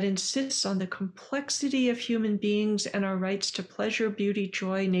motto that insists on the complexity of human beings and our rights to pleasure, beauty,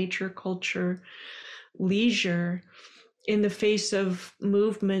 joy, nature, culture, leisure, in the face of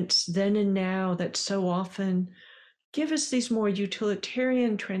movements then and now that so often give us these more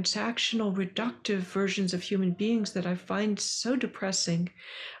utilitarian, transactional, reductive versions of human beings that I find so depressing.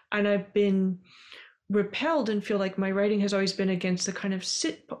 And I've been repelled and feel like my writing has always been against the kind of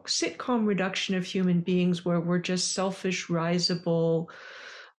sitcom reduction of human beings where we're just selfish, risible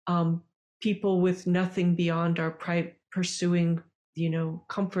um, people with nothing beyond our pursuing,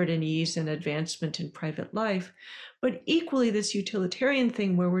 comfort and ease and advancement in private life. But equally, this utilitarian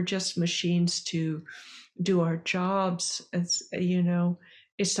thing where we're just machines to do our jobs, as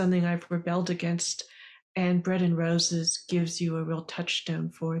is something I've rebelled against. And Bread and Roses gives you a real touchstone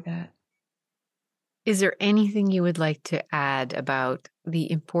for that. Is there anything you would like to add about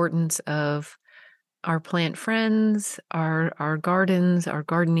the importance of our plant friends, our gardens, our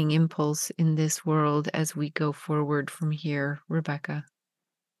gardening impulse in this world as we go forward from here, Rebecca?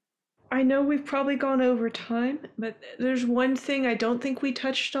 I know we've probably gone over time, but there's one thing I don't think we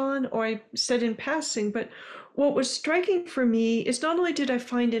touched on, or I said in passing, but what was striking for me is not only did I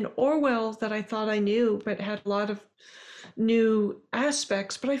find in Orwell that I thought I knew, but had a lot of new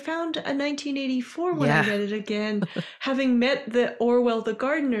aspects, but I found a 1984 when I Yeah. read it again, having met the Orwell the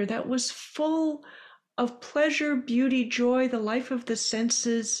gardener, that was full of pleasure, beauty, joy, the life of the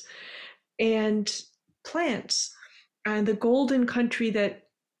senses, and plants, and the golden country that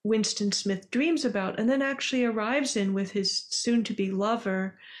Winston Smith dreams about, and then actually arrives in with his soon to be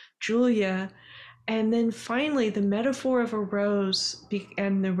lover, Julia. And then finally, the metaphor of a rose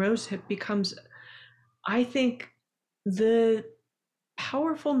and the rose hip becomes, I think, the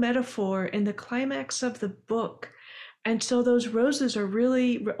powerful metaphor in the climax of the book. And so those roses are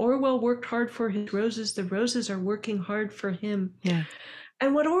really, Orwell worked hard for his roses. The roses are working hard for him. Yeah.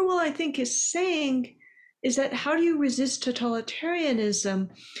 And what Orwell, I think, is saying is that how do you resist totalitarianism?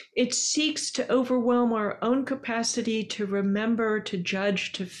 It seeks to overwhelm our own capacity to remember, to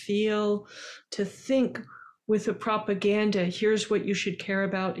judge, to feel, to think with a propaganda. Here's what you should care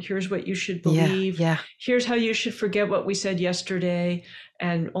about. Here's what you should believe. Yeah. Here's how you should forget what we said yesterday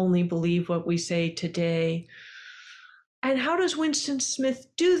and only believe what we say today. And how does Winston Smith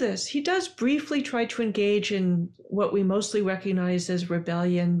do this? He does briefly try to engage in what we mostly recognize as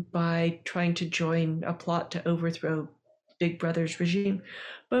rebellion by trying to join a plot to overthrow Big Brother's regime.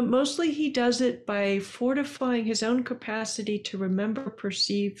 But mostly he does it by fortifying his own capacity to remember,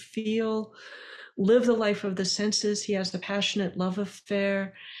 perceive, feel, live the life of the senses. He has a passionate love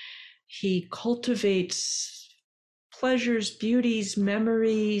affair. He cultivates pleasures, beauties,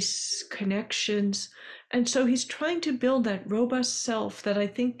 memories, connections. And so he's trying to build that robust self that I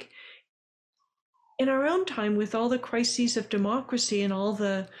think in our own time, with all the crises of democracy and all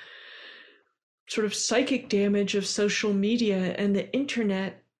the sort of psychic damage of social media and the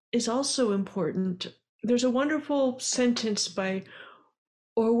internet, is also important. There's a wonderful sentence by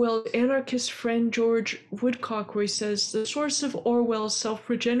Orwell's anarchist friend George Woodcock where he says, "The source of Orwell's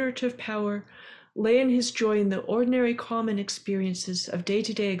self-regenerative power lay in his joy in the ordinary common experiences of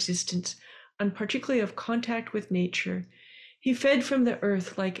day-to-day existence, and particularly of contact with nature. He fed from the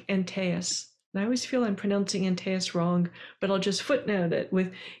earth like Antaeus." And I always feel I'm pronouncing Antaeus wrong, but I'll just footnote it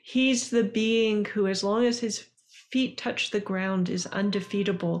with, he's the being who, as long as his feet touch the ground, is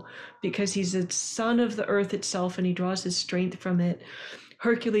undefeatable because he's a son of the earth itself and he draws his strength from it.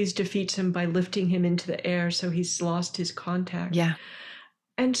 Hercules defeats him by lifting him into the air, so he's lost his contact. Yeah.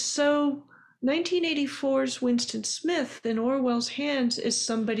 And so 1984's Winston Smith in Orwell's hands is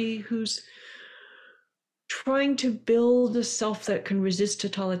somebody who's trying to build a self that can resist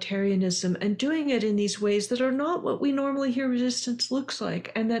totalitarianism and doing it in these ways that are not what we normally hear resistance looks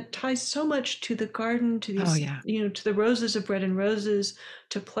like, and that ties so much to the garden, to these, to the roses of bread and roses,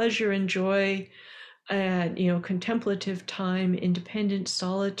 to pleasure and joy, and contemplative time, independent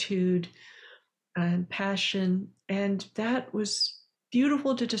solitude, and passion. And that was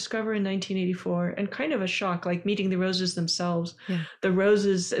beautiful to discover in 1984, and kind of a shock, like meeting the roses themselves. Yeah. The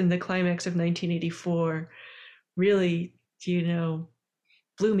roses in the climax of 1984 really,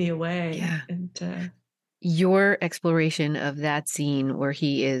 blew me away. Yeah. And your exploration of that scene where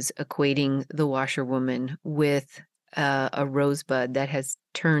he is equating the washerwoman with a rosebud that has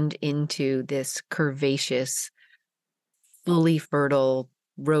turned into this curvaceous, fully fertile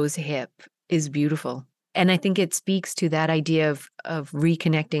rose hip is beautiful. And I think it speaks to that idea of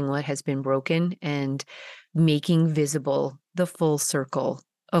reconnecting what has been broken and making visible the full circle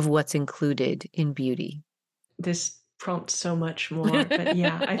of what's included in beauty. This prompts so much more, but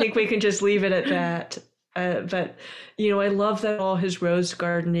yeah, I think we can just leave it at that. But I love that all his rose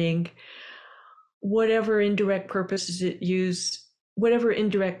gardening, whatever indirect purposes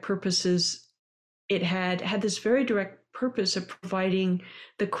it had this very direct purpose of providing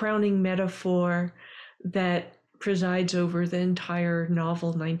the crowning metaphor that presides over the entire novel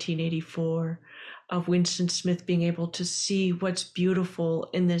 1984, of Winston Smith being able to see what's beautiful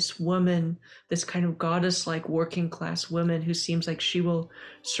in this woman, this kind of goddess-like working class woman who seems like she will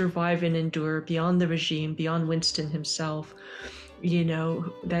survive and endure beyond the regime, beyond Winston himself,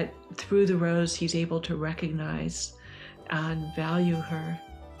 that through the rose he's able to recognize and value her.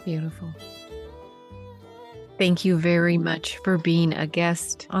 Beautiful. Thank you very much for being a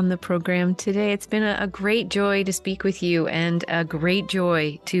guest on the program today. It's been a great joy to speak with you, and a great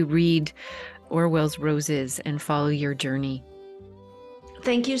joy to read Orwell's Roses and follow your journey.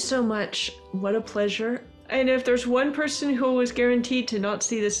 Thank you so much. What a pleasure. And if there's one person who was guaranteed to not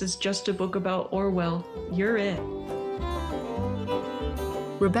see this as just a book about Orwell, you're it.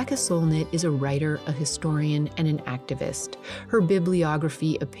 Rebecca Solnit is a writer, a historian, and an activist. Her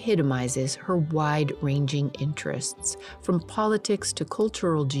bibliography epitomizes her wide-ranging interests, from politics to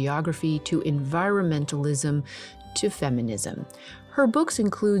cultural geography to environmentalism to feminism. Her books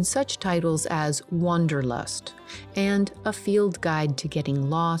include such titles as Wanderlust and A Field Guide to Getting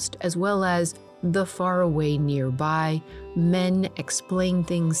Lost, as well as The Faraway Nearby, Men Explain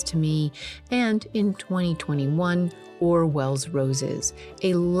Things to Me, and in 2021, Orwell's Roses,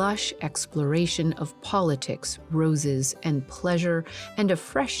 a lush exploration of politics, roses, and pleasure, and a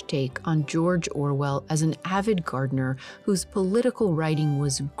fresh take on George Orwell as an avid gardener whose political writing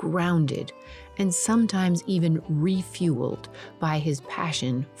was grounded and sometimes even refueled by his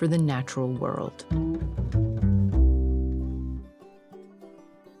passion for the natural world.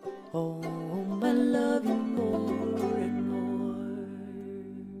 Oh, I love you more and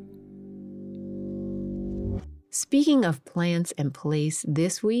more. Speaking of plants and place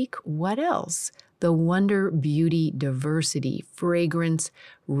this week, what else? The wonder, beauty, diversity, fragrance,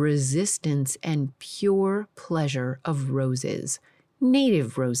 resistance, and pure pleasure of roses.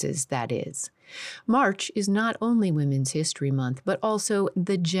 Native roses, that is. March is not only Women's History Month, but also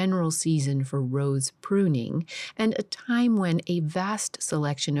the general season for rose pruning, and a time when a vast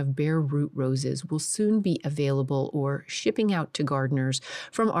selection of bare root roses will soon be available or shipping out to gardeners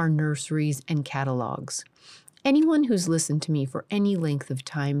from our nurseries and catalogs. Anyone who's listened to me for any length of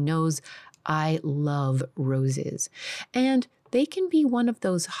time knows I love roses, and they can be one of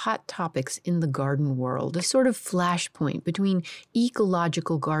those hot topics in the garden world, a sort of flashpoint between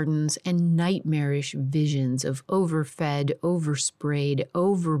ecological gardens and nightmarish visions of overfed, oversprayed,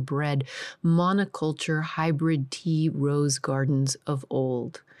 overbred, monoculture hybrid tea rose gardens of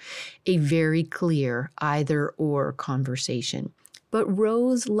old. A very clear either-or conversation. But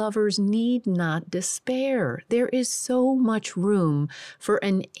rose lovers need not despair. There is so much room for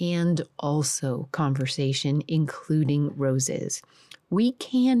an and also conversation, including roses. We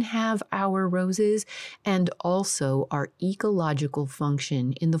can have our roses and also our ecological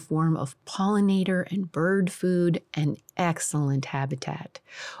function in the form of pollinator and bird food and excellent habitat.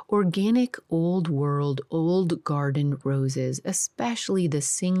 Organic old world, old garden roses, especially the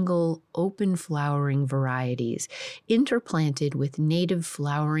single open flowering varieties, interplanted with native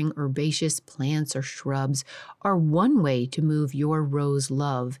flowering herbaceous plants or shrubs, are one way to move your rose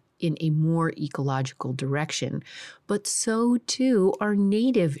love in a more ecological direction, but so too are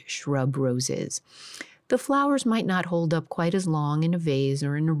native shrub roses. The flowers might not hold up quite as long in a vase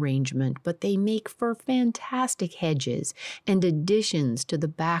or an arrangement, but they make for fantastic hedges and additions to the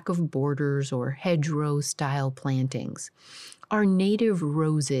back of borders or hedgerow-style plantings. Our native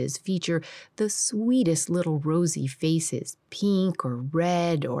roses feature the sweetest little rosy faces, pink or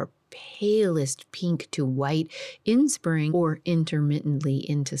red or palest pink to white in spring or intermittently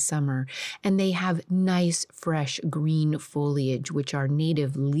into summer, and they have nice fresh green foliage which our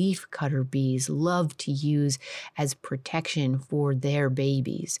native leafcutter bees love to use as protection for their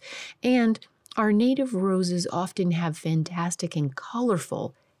babies. And our native roses often have fantastic and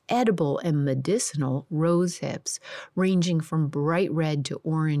colorful edible and medicinal rose hips, ranging from bright red to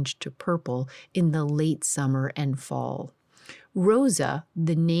orange to purple in the late summer and fall. Rosa,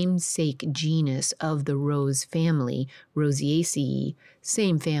 the namesake genus of the rose family, Rosaceae,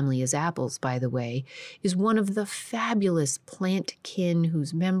 same family as apples, by the way, is one of the fabulous plant kin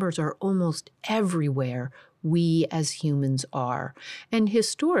whose members are almost everywhere we as humans are. And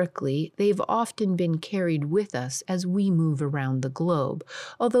historically, they've often been carried with us as we move around the globe,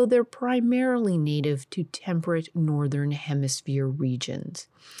 although they're primarily native to temperate northern hemisphere regions.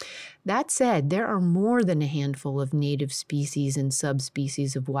 That said, there are more than a handful of native species and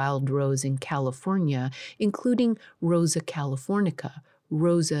subspecies of wild rose in California, including Rosa californica,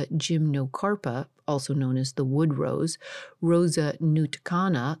 Rosa gymnocarpa, also known as the wood rose, Rosa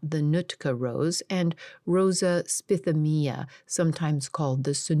nutkana, the Nootka rose, and Rosa spithamea, sometimes called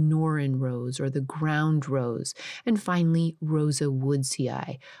the Sonoran rose or the ground rose, and finally Rosa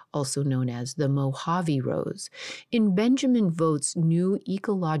woodsii, also known as the Mojave rose. In Benjamin Vogt's new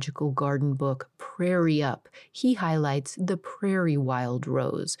ecological garden book, Prairie Up, he highlights the prairie wild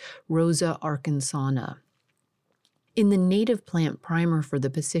rose, Rosa arkansana. In the Native Plant Primer for the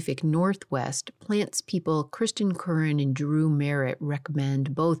Pacific Northwest, plants people Kristen Curran and Drew Merritt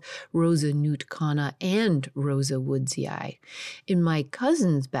recommend both Rosa nutkana and Rosa woodsii. In my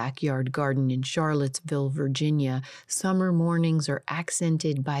cousin's backyard garden in Charlottesville, Virginia, summer mornings are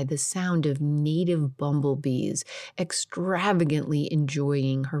accented by the sound of native bumblebees, extravagantly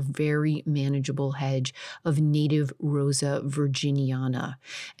enjoying her very manageable hedge of native Rosa virginiana.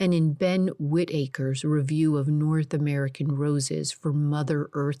 And in Ben Whitaker's review of North American roses for Mother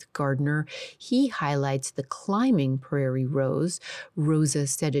Earth Gardener, he highlights the climbing prairie rose, Rosa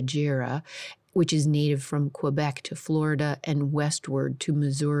sedagera, which is native from Quebec to Florida and westward to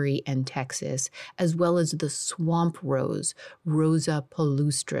Missouri and Texas, as well as the swamp rose, Rosa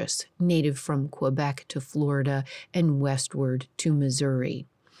palustris, native from Quebec to Florida and westward to Missouri.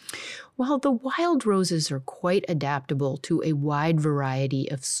 While the wild roses are quite adaptable to a wide variety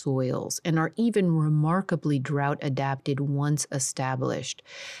of soils and are even remarkably drought adapted once established,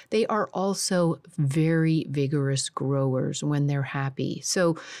 they are also very vigorous growers when they're happy.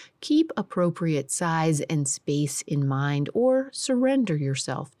 So keep appropriate size and space in mind, or surrender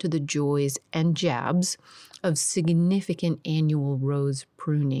yourself to the joys and jabs of significant annual rose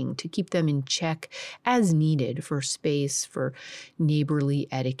pruning to keep them in check as needed for space, for neighborly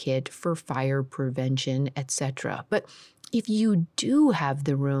etiquette, for fire prevention, etc. But if you do have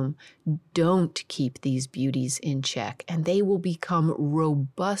the room, don't keep these beauties in check, and they will become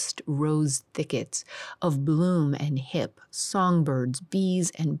robust rose thickets of bloom and hip, songbirds,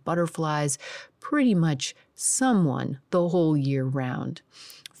 bees, and butterflies, pretty much someone the whole year round.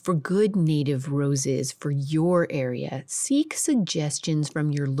 For good native roses for your area, seek suggestions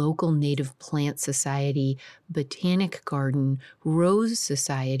from your local native plant society, botanic garden, rose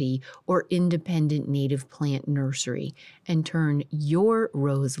society, or independent native plant nursery, and turn your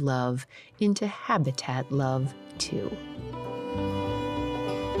rose love into habitat love too.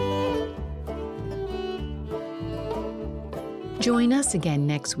 Join us again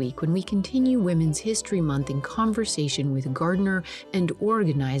next week when we continue Women's History Month in conversation with gardener and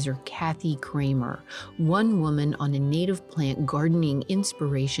organizer Kathy Kramer, one woman on a native plant gardening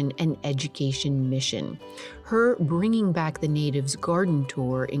inspiration and education mission. Her Bringing Back the Natives garden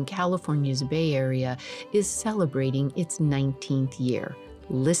tour in California's Bay Area is celebrating its 19th year.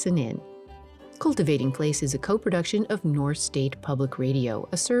 Listen in. Cultivating Place is a co-production of North State Public Radio,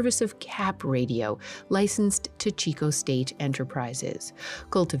 a service of CAP Radio, licensed to Chico State Enterprises.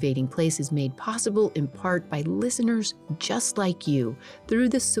 Cultivating Place is made possible in part by listeners just like you through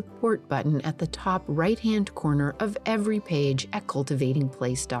the support button at the top right-hand corner of every page at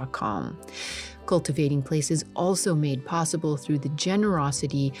cultivatingplace.com. Cultivating Place is also made possible through the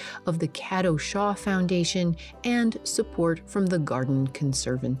generosity of the Caddo Shaw Foundation and support from the Garden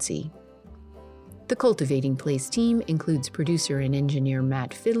Conservancy. The Cultivating Place team includes producer and engineer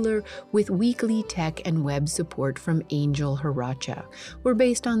Matt Fiddler, with weekly tech and web support from Angel Haracha. We're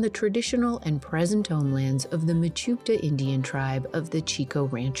based on the traditional and present homelands of the Mechoopda Indian tribe of the Chico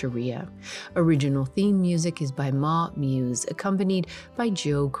Rancheria. Original theme music is by Ma Muse, accompanied by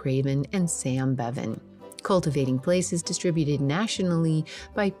Joe Craven and Sam Bevan. Cultivating Place is distributed nationally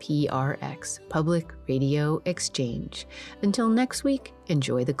by PRX, Public Radio Exchange. Until next week,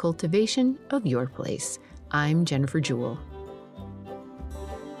 enjoy the cultivation of your place. I'm Jennifer Jewell.